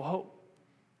beautiful hope.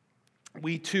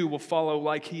 We too will follow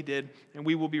like he did, and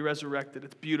we will be resurrected.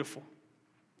 It's beautiful.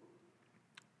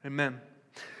 Amen.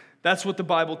 That's what the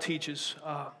Bible teaches.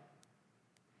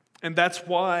 And that's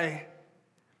why,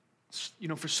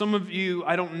 for some of you,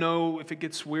 I don't know if it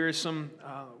gets wearisome.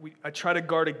 I try to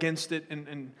guard against it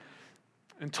and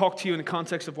talk to you in the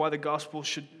context of why the gospel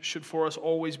should for us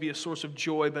always be a source of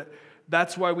joy, but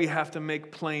that's why we have to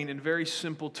make plain in very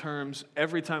simple terms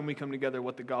every time we come together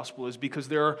what the gospel is, because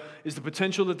there is the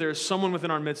potential that there is someone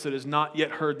within our midst that has not yet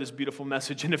heard this beautiful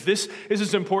message. And if this is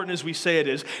as important as we say it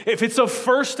is, if it's of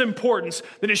first importance,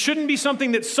 then it shouldn't be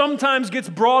something that sometimes gets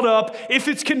brought up if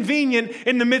it's convenient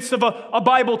in the midst of a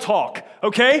Bible talk,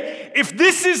 okay? If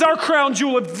this is our crown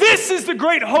jewel, if this is the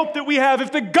great hope that we have,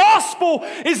 if the gospel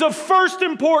is of first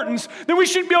importance, then we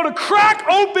should be able to crack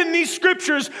open these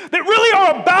scriptures that really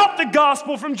are about the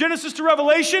gospel from Genesis to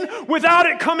Revelation without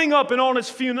it coming up in all its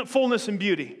fullness and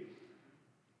beauty.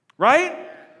 Right?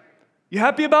 You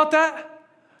happy about that?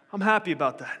 I'm happy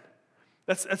about that.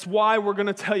 That's why we're going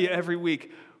to tell you every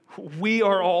week, We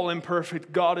are all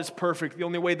imperfect. God is perfect. The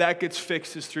only way that gets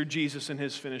fixed is through Jesus and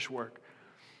his finished work.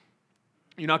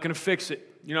 You're not going to fix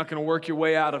it. You're not going to work your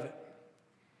way out of it.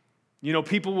 You know,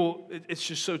 people will, it's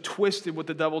just so twisted what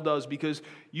the devil does, because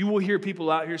you will hear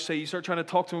people out here say, you start trying to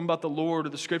talk to them about the Lord or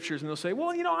the scriptures, and they'll say,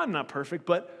 well, you know, I'm not perfect,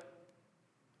 but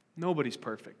nobody's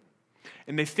perfect.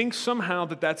 And they think somehow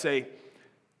that that's a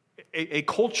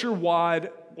culture-wide,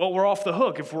 well, we're off the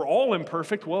hook. If we're all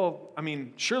imperfect, well, I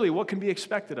mean, surely what can be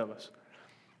expected of us?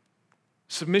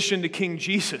 Submission to King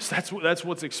Jesus, that's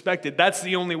what's expected. That's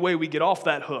the only way we get off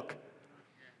that hook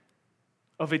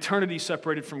of eternity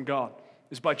separated from God,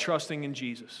 is by trusting in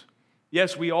Jesus.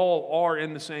 Yes, we all are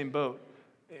in the same boat,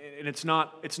 and it's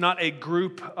not a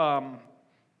group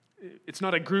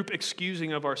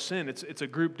excusing of our sin. It's a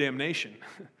group damnation.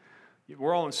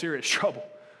 We're all in serious trouble.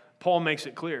 Paul makes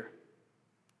it clear.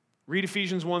 Read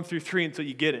Ephesians 1-3 until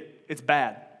you get it. It's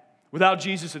bad. Without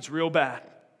Jesus, it's real bad.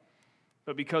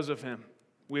 But because of him,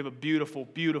 we have a beautiful,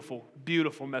 beautiful,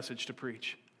 beautiful message to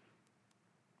preach.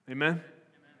 Amen?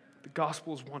 The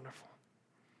gospel is wonderful.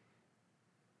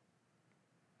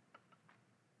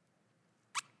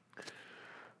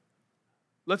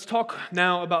 Let's talk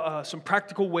now about some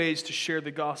practical ways to share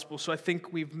the gospel. So I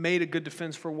think we've made a good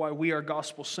defense for why we are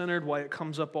gospel-centered, why it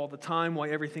comes up all the time, why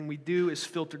everything we do is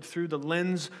filtered through the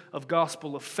lens of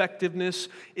gospel effectiveness.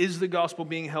 Is the gospel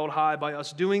being held high by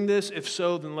us doing this? If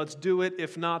so, then let's do it.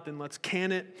 If not, then let's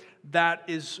can it. That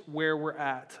is where we're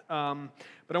at.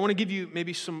 But I want to give you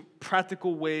maybe some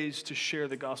practical ways to share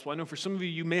the gospel. I know for some of you,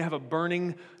 you may have a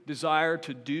burning desire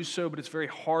to do so, but it's very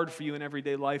hard for you in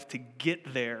everyday life to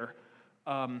get there.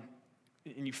 And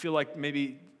you feel like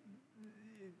maybe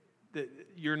that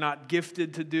you're not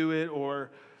gifted to do it,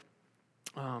 or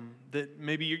that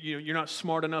maybe you're not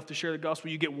smart enough to share the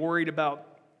gospel. You get worried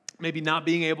about maybe not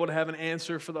being able to have an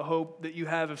answer for the hope that you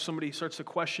have if somebody starts to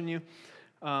question you.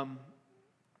 And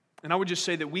I would just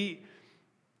say that we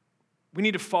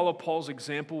need to follow Paul's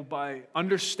example by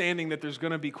understanding that there's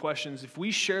going to be questions. If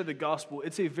we share the gospel,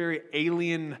 it's a very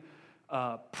alien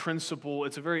principle.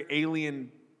 It's a very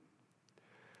alien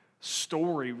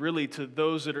story, really, to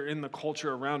those that are in the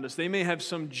culture around us. They may have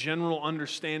some general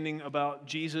understanding about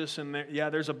Jesus, and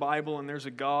there's a Bible and there's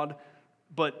a God,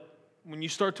 but when you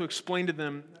start to explain to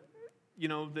them,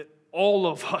 that all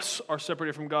of us are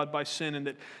separated from God by sin, and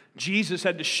that Jesus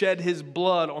had to shed his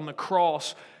blood on the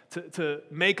cross to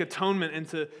make atonement and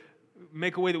to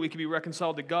make a way that we could be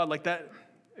reconciled to God, like that,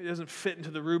 it doesn't fit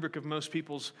into the rubric of most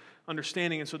people's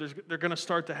understanding, and so they're going to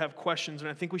start to have questions,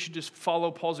 and I think we should just follow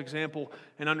Paul's example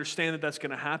and understand that that's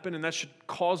going to happen, and that should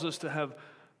cause us to have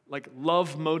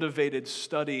love-motivated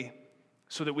study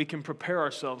so that we can prepare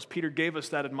ourselves. Peter gave us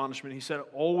that admonishment. He said,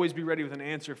 always be ready with an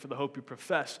answer for the hope you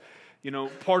profess.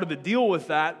 Part of the deal with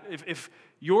that, if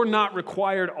you're not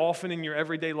required often in your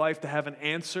everyday life to have an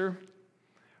answer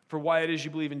for why it is you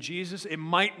believe in Jesus, it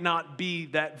might not be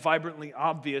that vibrantly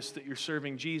obvious that you're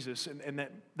serving Jesus, and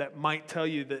that might tell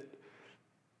you that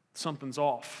something's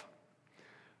off.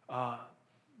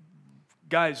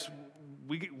 Guys,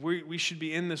 we should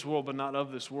be in this world, but not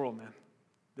of this world, man.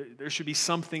 There should be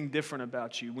something different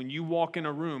about you. When you walk in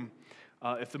a room,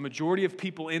 if the majority of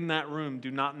people in that room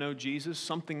do not know Jesus,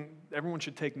 everyone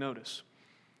should take notice.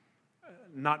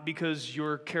 Not because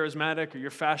you're charismatic or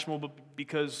you're fashionable, but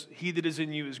because he that is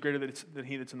in you is greater than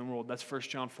he that's in the world. That's 1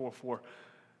 John 4:4.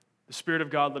 The Spirit of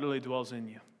God literally dwells in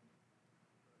you.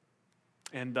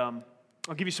 And I'll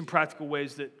give you some practical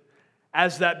ways that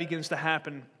as that begins to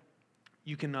happen,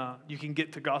 you can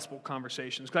get to gospel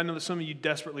conversations. Because I know that some of you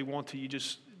desperately want to,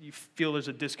 you feel there's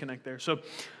a disconnect there. So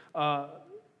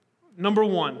number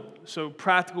one, so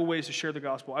practical ways to share the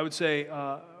gospel. I would say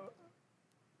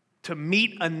to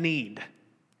meet a need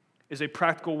is a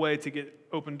practical way to get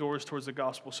open doors towards the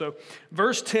gospel. So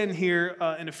verse 10 here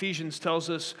in Ephesians tells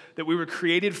us that we were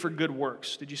created for good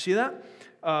works. Did you see that?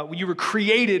 You were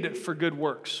created for good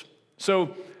works.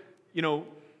 So,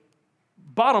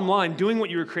 bottom line, doing what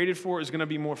you were created for is going to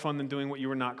be more fun than doing what you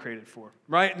were not created for,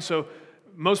 right? And so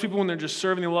most people, when they're just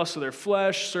serving the lusts of their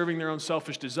flesh, serving their own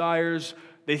selfish desires,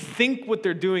 they think what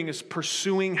they're doing is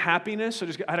pursuing happiness.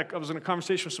 I was in a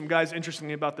conversation with some guys,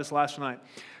 interestingly, about this last night.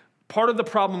 Part of the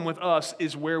problem with us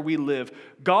is where we live.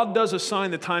 God does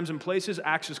assign the times and places.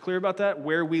 Acts is clear about that,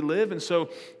 where we live. And so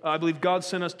I believe God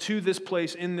sent us to this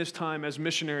place in this time as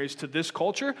missionaries to this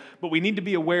culture, but we need to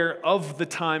be aware of the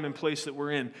time and place that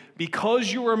we're in.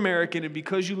 Because you're American and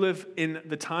because you live in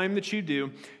the time that you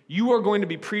do, you are going to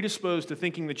be predisposed to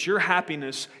thinking that your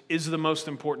happiness is the most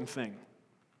important thing.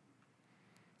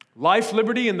 Life,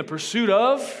 liberty, and the pursuit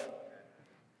of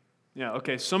Yeah,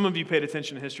 okay, some of you paid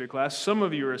attention to history class, some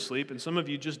of you are asleep, and some of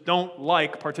you just don't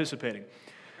like participating.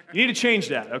 You need to change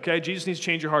that, okay? Jesus needs to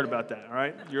change your heart about that, all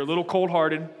right? You're a little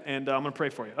cold-hearted, and I'm going to pray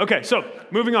for you. Okay, so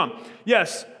moving on.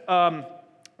 Yes, the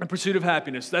pursuit of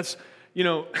happiness. That's,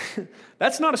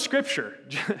 that's not a scripture.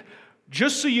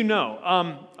 Just so you know,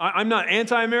 I'm not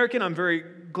anti-American. I'm very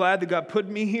glad that God put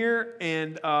me here,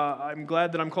 and I'm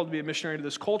glad that I'm called to be a missionary to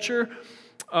this culture.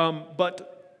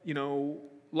 But,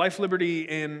 life, liberty,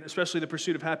 and especially the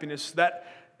pursuit of happiness, that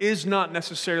is not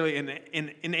necessarily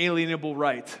an inalienable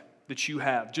right that you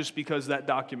have just because that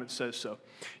document says so.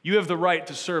 You have the right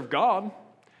to serve God,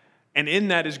 and in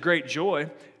that is great joy.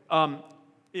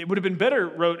 It would have been better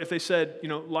wrote if they said,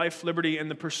 life, liberty,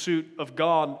 and the pursuit of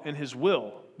God and His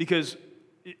will, because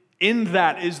in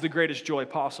that is the greatest joy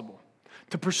possible.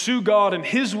 To pursue God and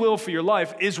His will for your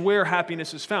life is where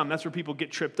happiness is found. That's where people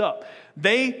get tripped up.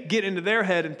 They get into their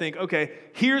head and think, okay,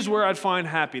 here's where I'd find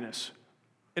happiness.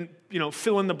 And,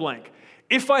 fill in the blank.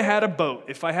 If I had a boat,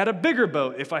 if I had a bigger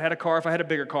boat, if I had a car, if I had a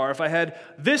bigger car, if I had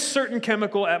this certain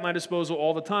chemical at my disposal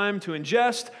all the time to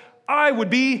ingest, I would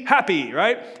be happy,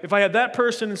 right? If I had that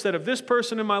person instead of this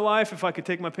person in my life, if I could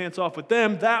take my pants off with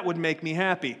them, that would make me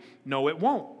happy. No, it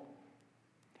won't.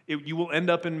 You will end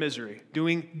up in misery,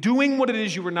 doing what it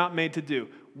is you were not made to do.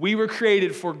 We were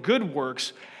created for good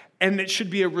works, and it should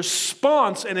be a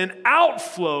response and an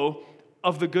outflow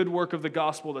of the good work of the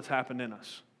gospel that's happened in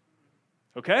us.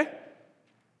 Okay?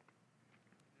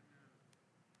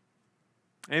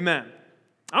 Amen.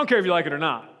 I don't care if you like it or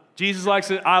not. Jesus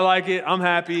likes it. I like it. I'm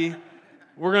happy.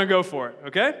 We're going to go for it.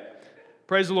 Okay?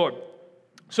 Praise the Lord.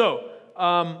 So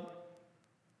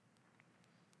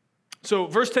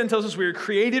verse 10 tells us we were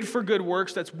created for good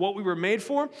works. That's what we were made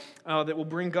for. That will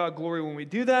bring God glory when we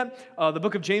do that. The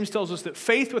book of James tells us that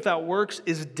faith without works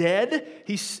is dead.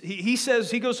 He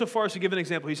says, he goes so far as to give an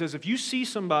example. He says, if you see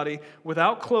somebody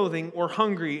without clothing or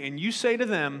hungry and you say to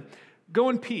them, go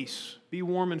in peace, be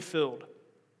warm and filled.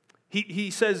 He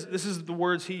says, this is the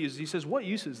words he uses. He says, what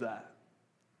use is that?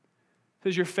 He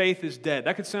says, your faith is dead.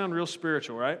 That could sound real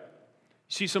spiritual, right?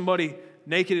 You see somebody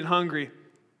naked and hungry,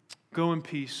 go in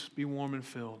peace, be warm and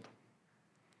filled.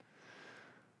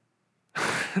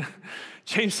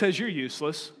 James says you're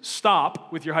useless.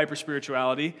 Stop with your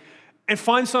hyper-spirituality and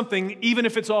find something, even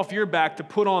if it's off your back, to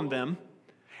put on them.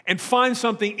 And find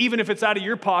something, even if it's out of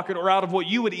your pocket or out of what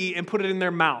you would eat, and put it in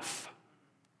their mouth.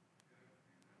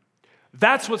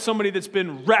 That's what somebody that's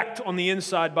been wrecked on the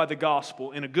inside by the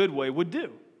gospel in a good way would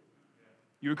do.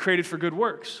 You were created for good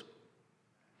works.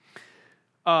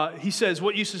 He says,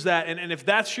 what use is that? And if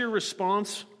that's your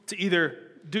response to either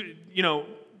do,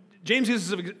 James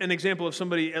gives us an example of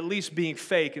somebody at least being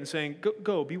fake and saying,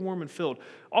 go, be warm and filled.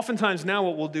 Oftentimes now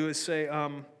what we'll do is say,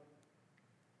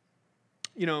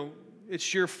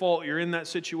 it's your fault, you're in that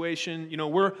situation.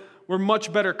 We're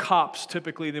much better cops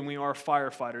typically than we are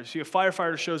firefighters. See, a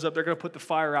firefighter shows up, they're going to put the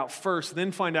fire out first,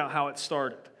 then find out how it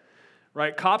started,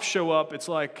 right? Cops show up, it's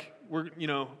like, we're,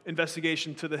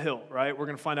 investigation to the hilt, right? We're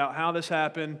going to find out how this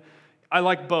happened. I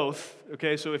like both,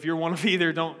 okay? So if you're one of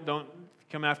either, don't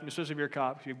come after me, especially if you're a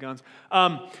cop, if you have guns.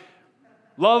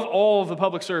 Love all of the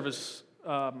public service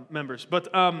members.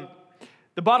 But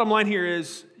the bottom line here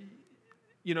is,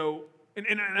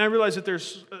 and I realize that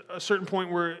there's a certain point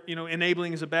where,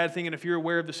 enabling is a bad thing, and if you're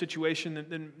aware of the situation,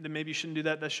 then maybe you shouldn't do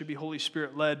that. That should be Holy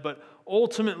Spirit led. But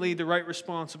ultimately, the right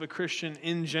response of a Christian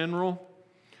in general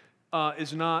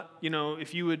is not,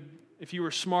 if you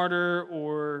were smarter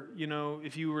or,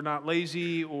 if you were not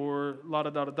lazy or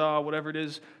la-da-da-da-da, whatever it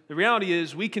is. The reality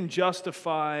is we can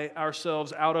justify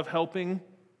ourselves out of helping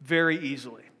very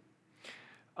easily.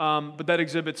 But that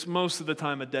exhibits most of the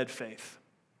time a dead faith.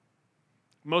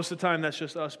 Most of the time, that's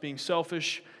just us being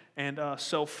selfish and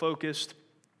self-focused,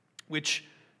 which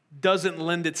doesn't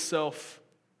lend itself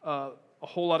a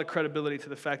whole lot of credibility to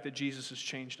the fact that Jesus has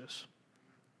changed us.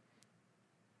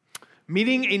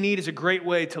 Meeting a need is a great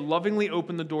way to lovingly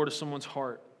open the door to someone's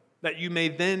heart, that you may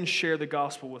then share the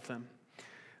gospel with them.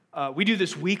 We do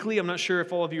this weekly. I'm not sure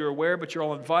if all of you are aware, but you're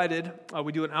all invited.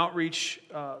 We do an outreach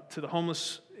to the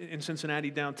homeless in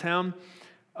Cincinnati downtown.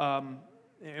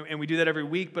 And we do that every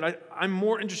week, but I'm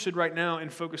more interested right now in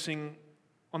focusing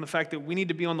on the fact that we need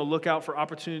to be on the lookout for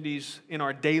opportunities in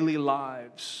our daily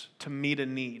lives to meet a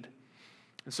need.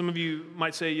 And some of you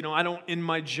might say, in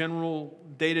my general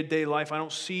day-to-day life, I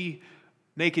don't see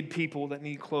naked people that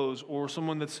need clothes or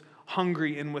someone that's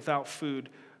hungry and without food.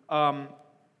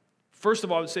 First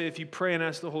of all, I would say if you pray and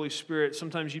ask the Holy Spirit,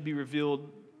 sometimes things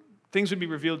would be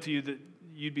revealed to you that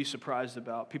you'd be surprised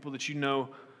about. People that you know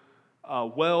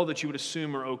that you would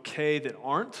assume are okay that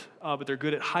aren't, but they're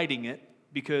good at hiding it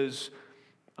because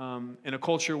In a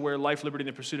culture where life, liberty,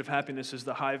 and the pursuit of happiness is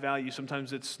the high value,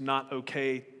 sometimes it's not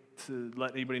okay to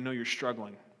let anybody know you're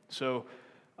struggling. So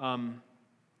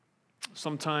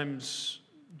sometimes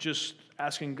just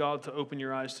asking God to open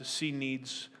your eyes to see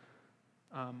needs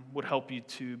would help you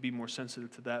to be more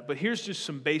sensitive to that. But here's just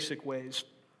some basic ways.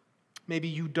 Maybe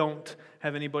you don't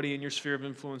have anybody in your sphere of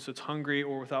influence that's hungry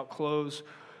or without clothes,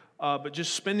 but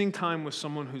just spending time with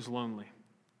someone who's lonely.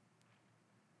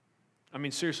 I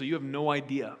mean, seriously, you have no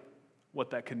idea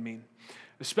what that could mean.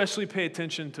 Especially pay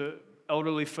attention to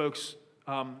elderly folks.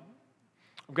 I've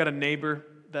got a neighbor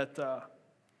that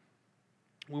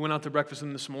we went out to breakfast with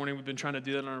him this morning. We've been trying to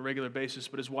do that on a regular basis,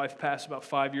 but his wife passed about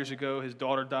 5 years ago. His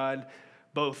daughter died,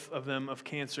 both of them of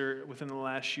cancer within the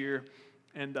last year.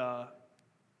 And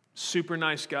super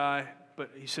nice guy,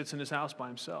 but he sits in his house by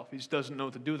himself. He just doesn't know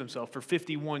what to do with himself. For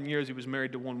 51 years, he was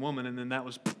married to one woman, and then that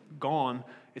was gone.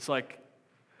 It's like,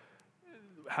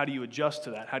 how do you adjust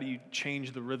to that? How do you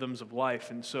change the rhythms of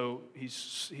life? And so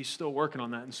he's still working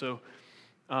on that. And so,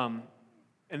 and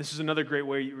this is another great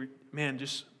way,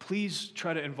 just please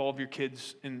try to involve your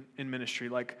kids in ministry.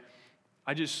 Like,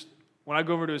 when I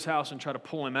go over to his house and try to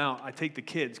pull him out, I take the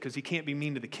kids, because he can't be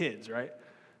mean to the kids, right?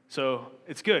 So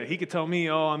it's good. He could tell me,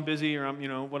 oh, I'm busy, or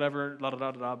I'm, whatever,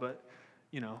 la-da-da-da-da, but,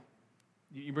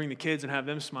 you bring the kids and have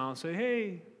them smile and say,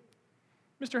 hey,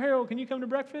 Mr. Harold, can you come to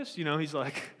breakfast? He's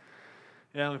like,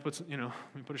 yeah, let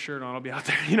me put a shirt on, I'll be out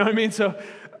there. You know what I mean? So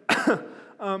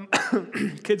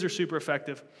kids are super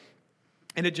effective.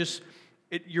 And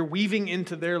you're weaving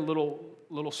into their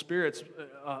little spirits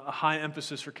a high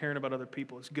emphasis for caring about other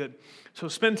people. It's good. So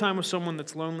spend time with someone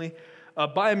that's lonely.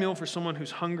 Buy a meal for someone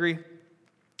who's hungry.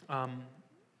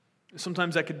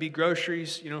 Sometimes that could be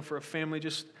groceries, for a family.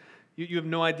 Just you have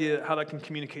no idea how that can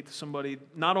communicate to somebody.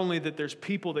 Not only that there's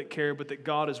people that care, but that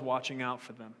God is watching out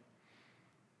for them.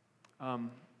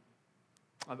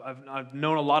 I've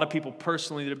known a lot of people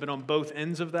personally that have been on both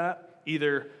ends of that.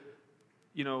 Either,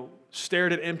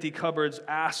 stared at empty cupboards,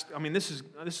 asked. I mean, this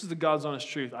is the God's honest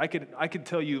truth. I could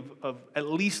tell you of at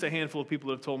least a handful of people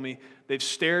that have told me they've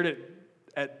stared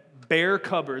at bare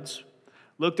cupboards,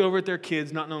 looked over at their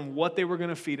kids, not knowing what they were going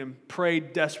to feed them,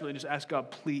 prayed desperately, just asked God,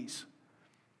 please,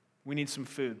 we need some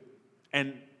food.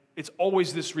 And it's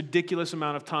always this ridiculous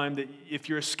amount of time that if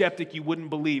you're a skeptic, you wouldn't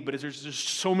believe. But there's just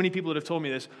so many people that have told me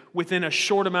this. Within a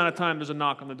short amount of time, there's a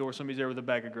knock on the door. Somebody's there with a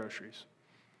bag of groceries.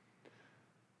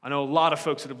 I know a lot of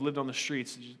folks that have lived on the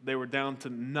streets. They were down to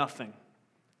nothing.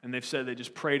 And they've said they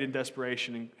just prayed in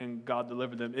desperation and God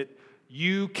delivered them.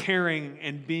 You caring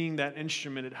and being that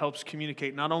instrument, it helps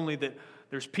communicate not only that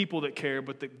there's people that care,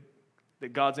 but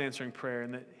that God's answering prayer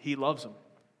and that He loves them.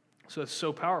 So it's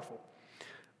so powerful.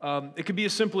 It could be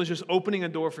as simple as just opening a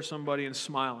door for somebody and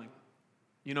smiling.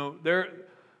 There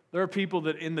are people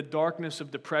that in the darkness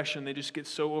of depression, they just get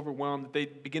so overwhelmed that they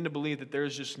begin to believe that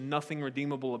there's just nothing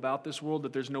redeemable about this world,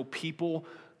 that there's no people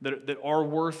that are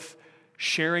worth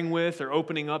sharing with or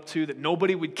opening up to, that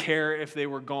nobody would care if they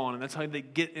were gone. And that's how they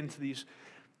get into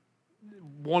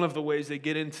one of the ways they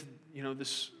get into,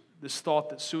 this thought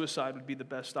that suicide would be the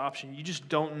best option. You just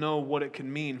don't know what it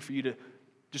can mean for you to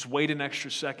just wait an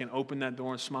extra second, open that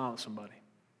door, and smile at somebody.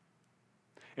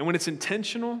 And when it's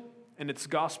intentional and it's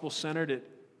gospel-centered,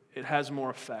 it has more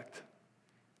effect.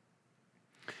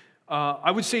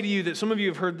 I would say to you that some of you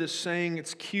have heard this saying,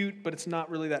 it's cute, but it's not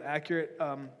really that accurate.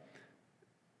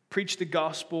 Preach the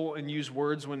gospel and use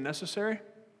words when necessary.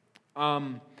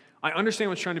 I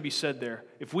understand what's trying to be said there.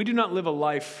 If we do not live a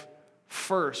life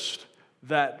first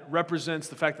that represents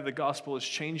the fact that the gospel has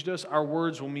changed us, our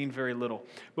words will mean very little.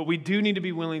 But we do need to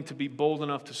be willing to be bold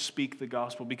enough to speak the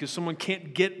gospel, because someone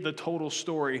can't get the total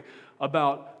story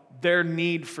about their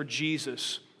need for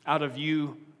Jesus out of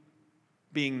you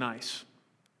being nice,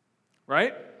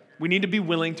 right? We need to be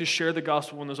willing to share the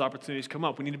gospel when those opportunities come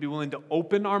up. We need to be willing to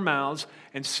open our mouths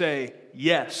and say,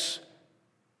 yes,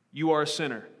 you are a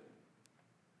sinner.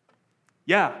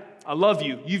 Yeah, I love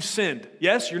you. You've sinned.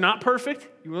 Yes, you're not perfect.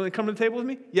 You willing to come to the table with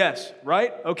me? Yes,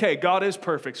 right? Okay, God is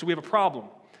perfect, so we have a problem.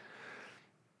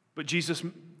 But Jesus,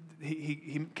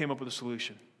 he came up with a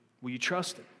solution. Will you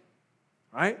trust Him?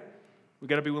 Right? We've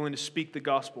got to be willing to speak the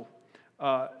gospel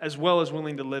as well as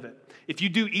willing to live it. If you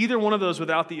do either one of those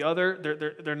without the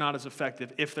other, they're not as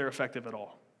effective, if they're effective at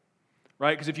all.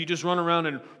 Right? Because if you just run around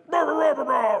and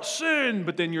sin,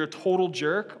 but then you're a total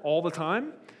jerk all the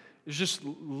time, it just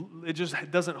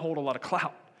doesn't hold a lot of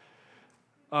clout.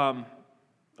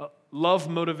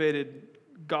 Love-motivated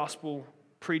gospel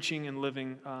preaching and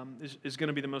living is going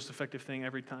to be the most effective thing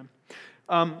every time.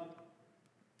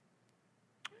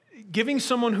 Giving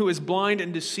someone who is blind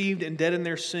and deceived and dead in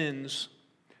their sins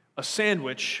a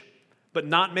sandwich but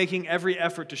not making every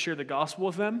effort to share the gospel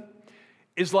with them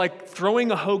is like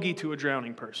throwing a hoagie to a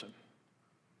drowning person.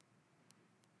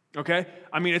 Okay?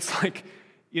 I mean, it's like,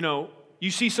 you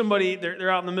see somebody,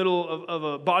 they're out in the middle of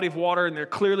a body of water and they're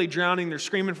clearly drowning, they're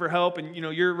screaming for help, and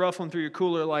you're ruffling through your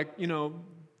cooler like,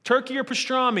 turkey or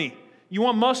pastrami? You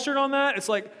want mustard on that? It's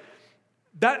like,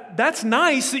 that's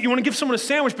nice that you want to give someone a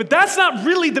sandwich, but that's not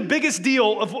really the biggest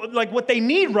deal of like what they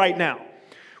need right now.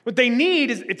 What they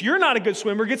need is, if you're not a good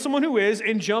swimmer, get someone who is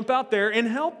and jump out there and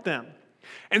help them.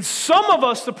 And some of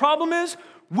us, the problem is,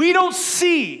 we don't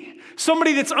see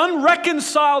somebody that's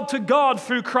unreconciled to God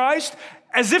through Christ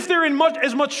as if they're in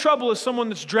as much trouble as someone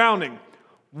that's drowning.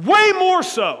 Way more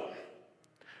so.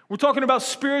 We're talking about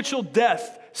spiritual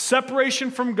death.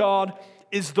 Separation from God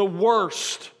is the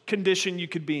worst condition you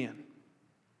could be in.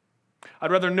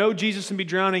 I'd rather know Jesus and be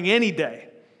drowning any day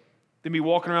than be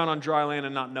walking around on dry land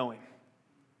and not knowing.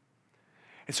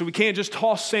 And so we can't just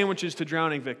toss sandwiches to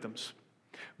drowning victims.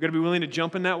 We've got to be willing to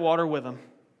jump in that water with them,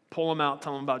 pull them out,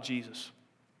 tell them about Jesus.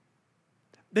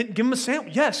 Then give them a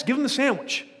sandwich. Yes, give them the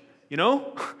sandwich.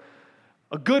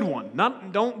 A good one.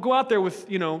 Don't go out there with,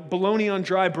 bologna on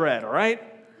dry bread, all right?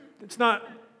 It's not. If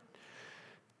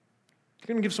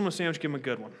you're going to give someone a sandwich, give them a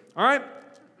good one. All right?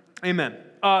 Amen.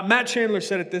 Matt Chandler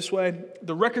said it this way: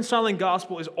 the reconciling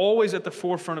gospel is always at the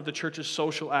forefront of the church's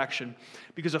social action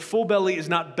because a full belly is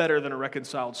not better than a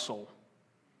reconciled soul.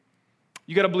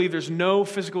 You got to believe there's no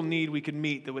physical need we could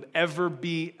meet that would ever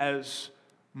be as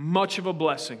much of a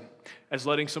blessing as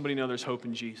letting somebody know there's hope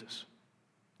in Jesus.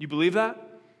 You believe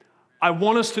that? I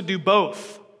want us to do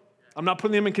both. I'm not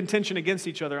putting them in contention against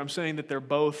each other. I'm saying that they're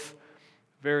both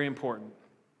very important.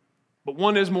 But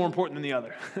one is more important than the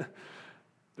other. That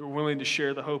we're willing to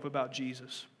share the hope about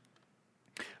Jesus.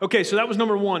 Okay, so that was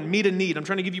number one, meet a need. I'm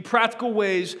trying to give you practical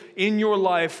ways in your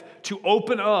life to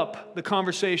open up the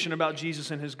conversation about Jesus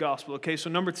and his gospel. Okay, so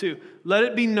number two, let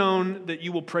it be known that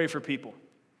you will pray for people.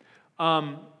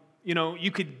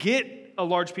 You could get a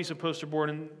large piece of poster board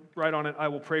and write on it, I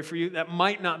will pray for you. That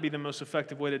might not be the most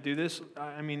effective way to do this.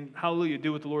 I mean, hallelujah,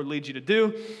 do what the Lord leads you to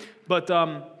do. But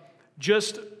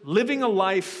just living a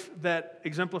life that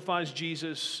exemplifies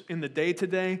Jesus in the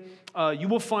day-to-day, you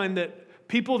will find that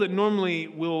people that normally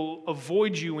will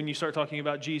avoid you when you start talking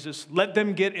about Jesus, let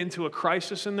them get into a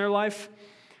crisis in their life,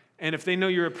 and if they know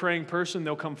you're a praying person,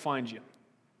 they'll come find you.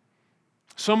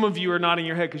 Some of you are nodding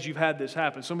your head because you've had this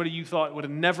happen. Somebody you thought would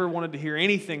have never wanted to hear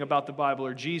anything about the Bible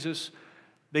or Jesus,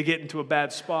 they get into a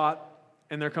bad spot,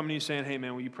 and they're coming to you saying, hey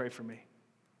man, will you pray for me?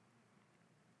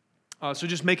 So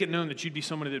just make it known that you'd be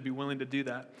somebody that would be willing to do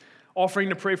that. Offering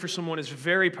to pray for someone is a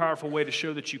very powerful way to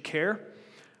show that you care,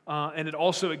 and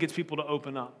it gets people to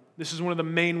open up. This is one of the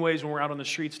main ways when we're out on the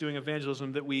streets doing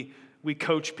evangelism that we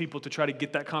coach people to try to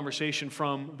get that conversation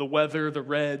from the weather, the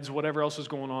Reds, whatever else is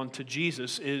going on, to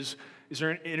Jesus. Is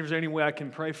there any way I can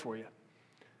pray for you?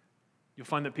 You'll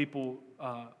find that people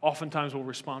oftentimes will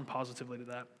respond positively to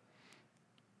that.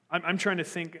 I'm trying to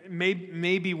think,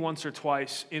 maybe once or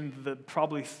twice in the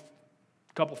probably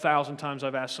a couple thousand times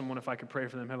I've asked someone if I could pray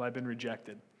for them, have I been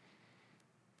rejected?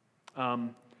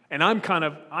 And I'm kind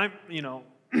of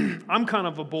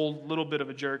a bold little bit of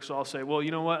a jerk, so I'll say, well,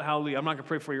 you know what, hallelujah, I'm not going to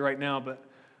pray for you right now, but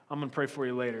I'm going to pray for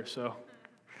you later. So,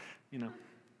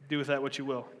 do with that what you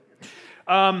will.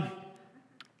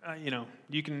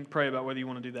 You can pray about whether you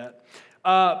want to do that.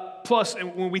 Plus,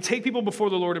 when we take people before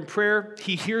the Lord in prayer,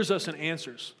 he hears us and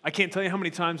answers. I can't tell you how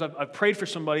many times I've prayed for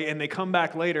somebody and they come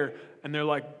back later and they're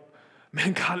like,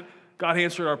 man, God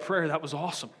answered our prayer. That was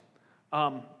awesome.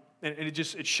 And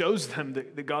it shows them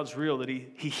that God's real, that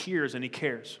he hears and he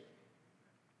cares.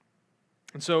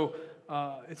 And so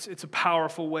it's a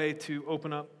powerful way to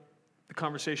open up the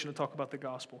conversation and talk about the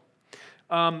gospel.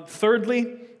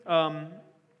 Thirdly,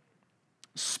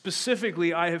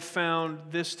 specifically, I have found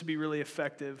this to be really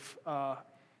effective.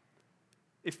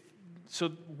 So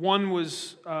one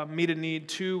was meet a need.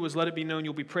 Two was let it be known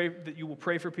that you will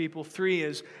pray for people. Three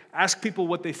is ask people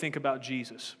what they think about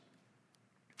Jesus.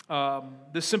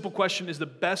 This simple question is the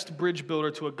best bridge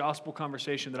builder to a gospel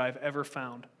conversation that I've ever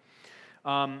found.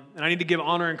 And I need to give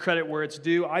honor and credit where it's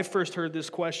due. I first heard this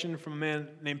question from a man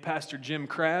named Pastor Jim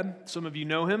Crabb. Some of you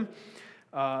know him.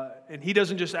 And he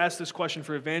doesn't just ask this question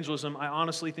for evangelism. I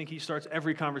honestly think he starts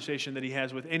every conversation that he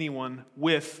has with anyone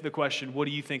with the question, what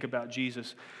do you think about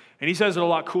Jesus? And he says it a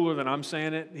lot cooler than I'm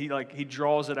saying it. He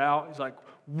draws it out. He's like,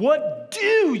 what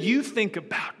do you think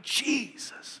about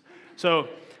Jesus? So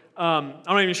I'm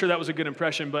not even sure that was a good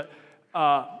impression, but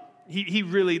he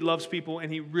really loves people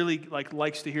and he really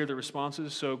likes to hear the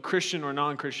responses. So Christian or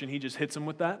non-Christian, he just hits them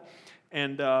with that.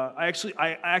 And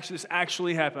this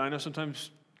actually happened. I know sometimes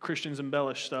Christians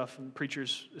embellish stuff, and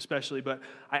preachers especially, but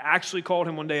I actually called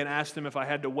him one day and asked him if I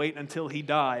had to wait until he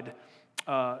died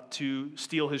to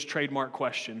steal his trademark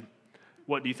question.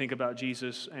 What do you think about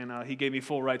Jesus? And he gave me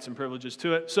full rights and privileges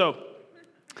to it. So,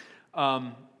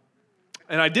 and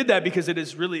I did that because it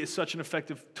is such an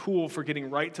effective tool for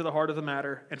getting right to the heart of the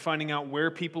matter and finding out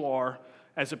where people are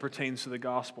as it pertains to the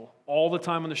gospel. All the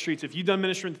time on the streets. If you've done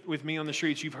ministry with me on the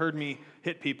streets, you've heard me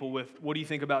hit people with, what do you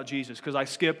think about Jesus? Because I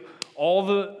skip all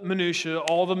the minutia,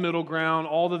 all the middle ground,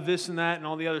 all the this and that and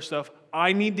all the other stuff.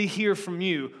 I need to hear from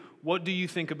you, what do you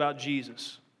think about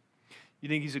Jesus? You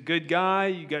think he's a good guy?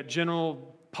 You got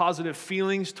general positive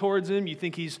feelings towards him? You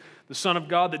think he's the Son of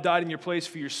God that died in your place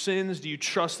for your sins? Do you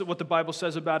trust that what the Bible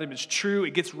says about him is true?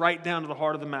 It gets right down to the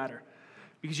heart of the matter.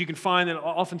 Because you can find that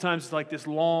oftentimes it's like this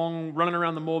long running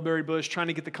around the mulberry bush trying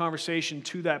to get the conversation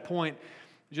to that point.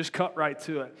 Just cut right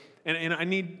to it. And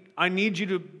I need you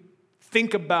to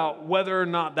think about whether or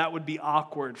not that would be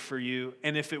awkward for you.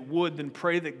 And if it would, then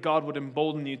pray that God would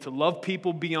embolden you to love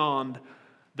people beyond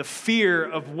the fear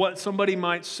of what somebody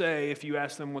might say if you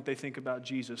ask them what they think about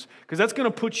Jesus. Because that's going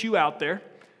to put you out there.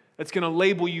 That's going to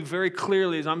label you very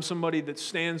clearly as I'm somebody that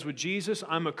stands with Jesus.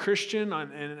 I'm a Christian,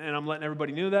 and I'm letting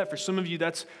everybody know that. For some of you,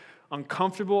 that's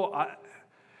uncomfortable.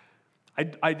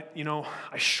 I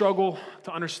struggle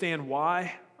to understand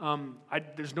why.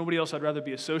 There's nobody else I'd rather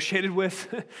be associated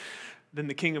with than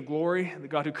the King of Glory, the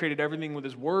God who created everything with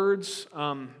his words.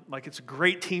 It's a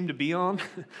great team to be on.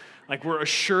 We're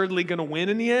assuredly going to win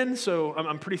in the end, so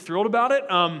I'm pretty thrilled about it.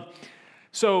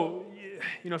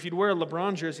 If you'd wear a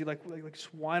LeBron jersey,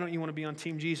 why don't you want to be on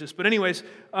Team Jesus? But anyways,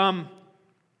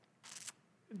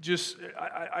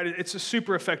 it's a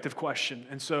super effective question,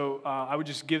 and so I would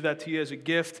just give that to you as a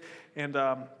gift, and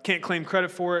can't claim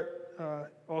credit for it.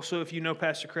 Also, if you know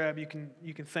Pastor Crabb, you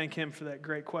can thank him for that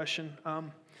great question.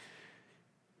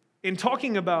 In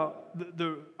talking about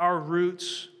our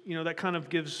roots, that kind of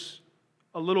gives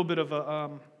a little bit of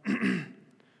a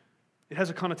it has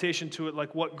a connotation to it,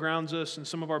 like what grounds us and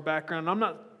some of our background. And I'm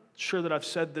not sure that I've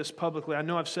said this publicly. I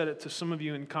know I've said it to some of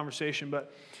you in conversation,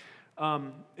 but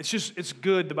it's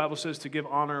good, the Bible says, to give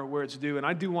honor where it's due. And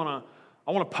I want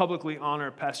to publicly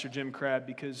honor Pastor Jim Crabb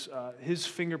because his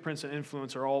fingerprints and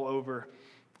influence are all over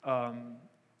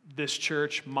this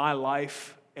church, my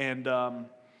life. And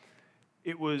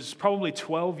it was probably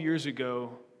 12 years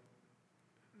ago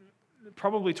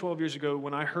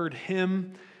when I heard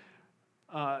him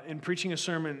in preaching a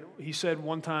sermon. He said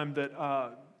one time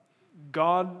that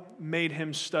God made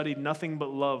him study nothing but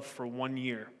love for 1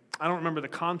 year. I don't remember the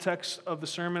context of the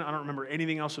sermon. I don't remember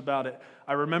anything else about it.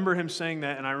 I remember him saying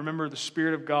that, and I remember the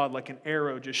Spirit of God like an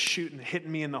arrow just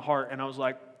hitting me in the heart, and I was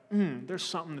like, there's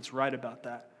something that's right about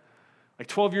that.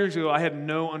 12 years ago, I had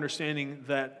no understanding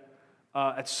that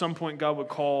at some point God would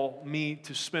call me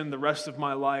to spend the rest of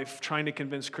my life trying to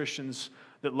convince Christians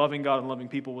that loving God and loving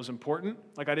people was important.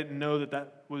 I didn't know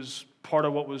that was part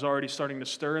of what was already starting to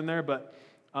stir in there, but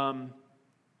I'm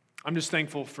just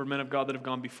thankful for men of God that have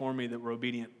gone before me that were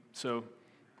obedient. So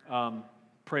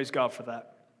praise God for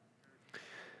that.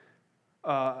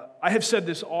 I have said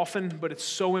this often, but it's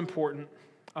so important.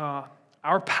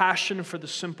 Our passion for the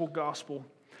simple gospel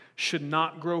should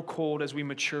not grow cold as we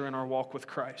mature in our walk with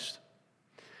Christ.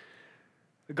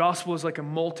 The gospel is like a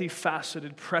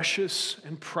multifaceted, precious,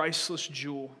 and priceless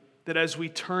jewel that as we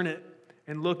turn it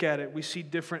and look at it, we see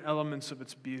different elements of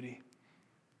its beauty.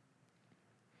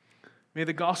 May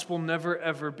the gospel never,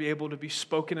 ever be able to be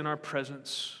spoken in our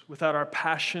presence without our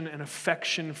passion and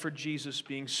affection for Jesus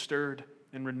being stirred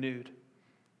and renewed.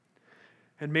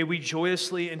 And may we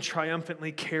joyously and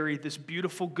triumphantly carry this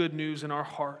beautiful good news in our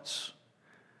hearts.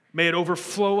 May it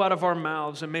overflow out of our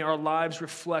mouths, and may our lives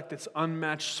reflect its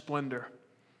unmatched splendor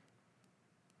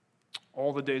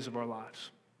all the days of our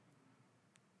lives.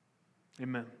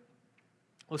 Amen.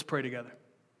 Let's pray together.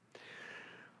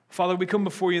 Father, we come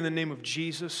before you in the name of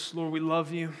Jesus. Lord, we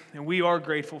love you, and we are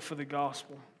grateful for the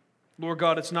gospel. Lord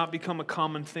God, it's not become a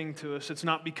common thing to us. It's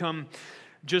not become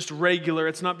just regular.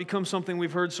 It's not become something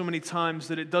we've heard so many times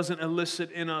that it doesn't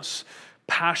elicit in us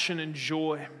passion and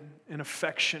joy and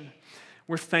affection.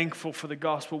 We're thankful for the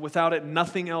gospel. Without it,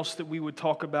 nothing else that we would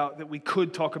talk about, that we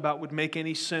could talk about, would make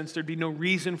any sense. There'd be no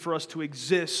reason for us to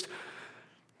exist.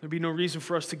 There'd be no reason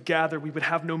for us to gather. We would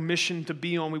have no mission to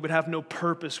be on. We would have no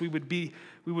purpose. We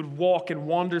would walk and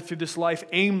wander through this life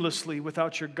aimlessly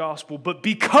without your gospel. But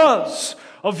because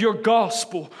of your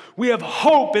gospel, we have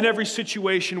hope in every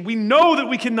situation. We know that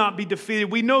we cannot be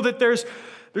defeated. We know that there's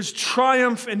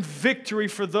triumph and victory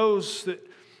for those that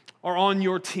are on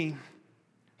your team.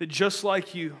 That just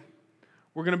like you,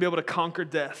 we're going to be able to conquer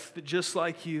death. That just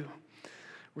like you,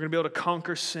 we're going to be able to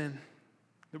conquer sin.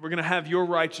 that we're going to have your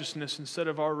righteousness instead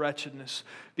of our wretchedness.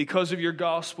 Because of your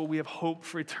gospel, we have hope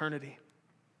for eternity.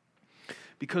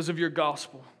 Because of your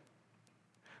gospel,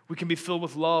 we can be filled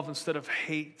with love instead of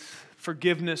hate,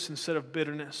 forgiveness instead of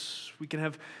bitterness. We can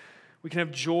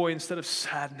have joy instead of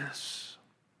sadness.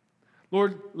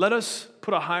 Lord, let us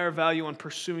put a higher value on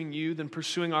pursuing you than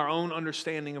pursuing our own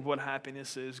understanding of what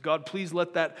happiness is. God, please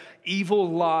let that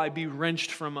evil lie be wrenched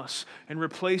from us and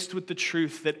replaced with the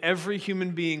truth that every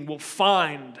human being will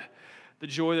find the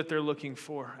joy that they're looking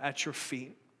for at your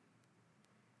feet,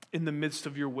 in the midst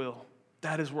of your will.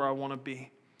 That is where I want to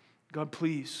be. God,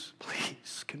 please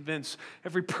convince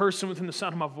every person within the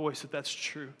sound of my voice that that's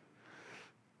true,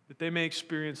 that they may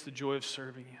experience the joy of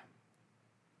serving you.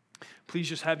 Please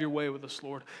just have your way with us,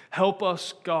 Lord. Help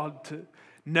us, God, to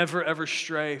never ever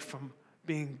stray from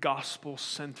being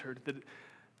gospel-centered.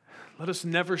 Let us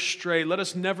never stray. Let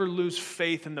us never lose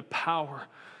faith in the power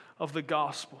of the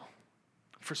gospel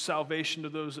for salvation to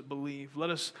those that believe. Let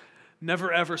us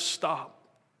never ever stop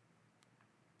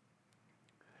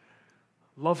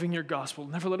loving your gospel.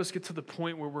 Never let us get to the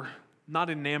point where we're not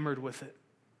enamored with it,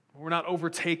 where we're not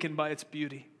overtaken by its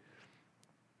beauty.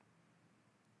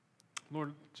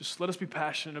 Lord, just let us be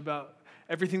passionate about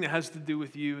everything that has to do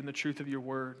with you and the truth of your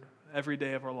word every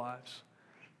day of our lives.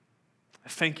 I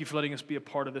thank you for letting us be a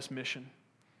part of this mission.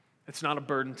 It's not a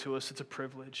burden to us, it's a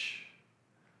privilege.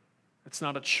 It's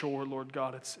not a chore, Lord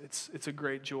God, it's a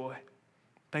great joy.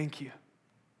 Thank you.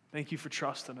 Thank you for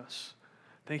trusting us.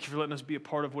 Thank you for letting us be a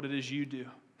part of what it is you do.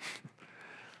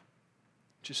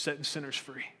 Just setting sinners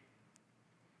free.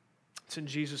 It's in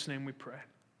Jesus' name we pray.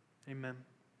 Amen.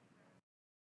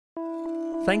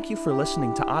 Thank you for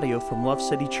listening to audio from Love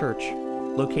City Church,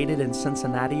 located in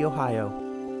Cincinnati,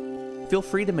 Ohio. Feel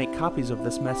free to make copies of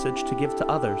this message to give to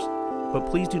others, but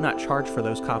please do not charge for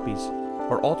those copies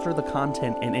or alter the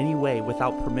content in any way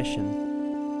without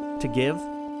permission. To give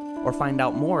or find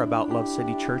out more about Love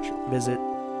City Church, visit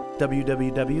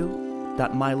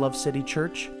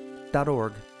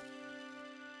www.mylovecitychurch.org.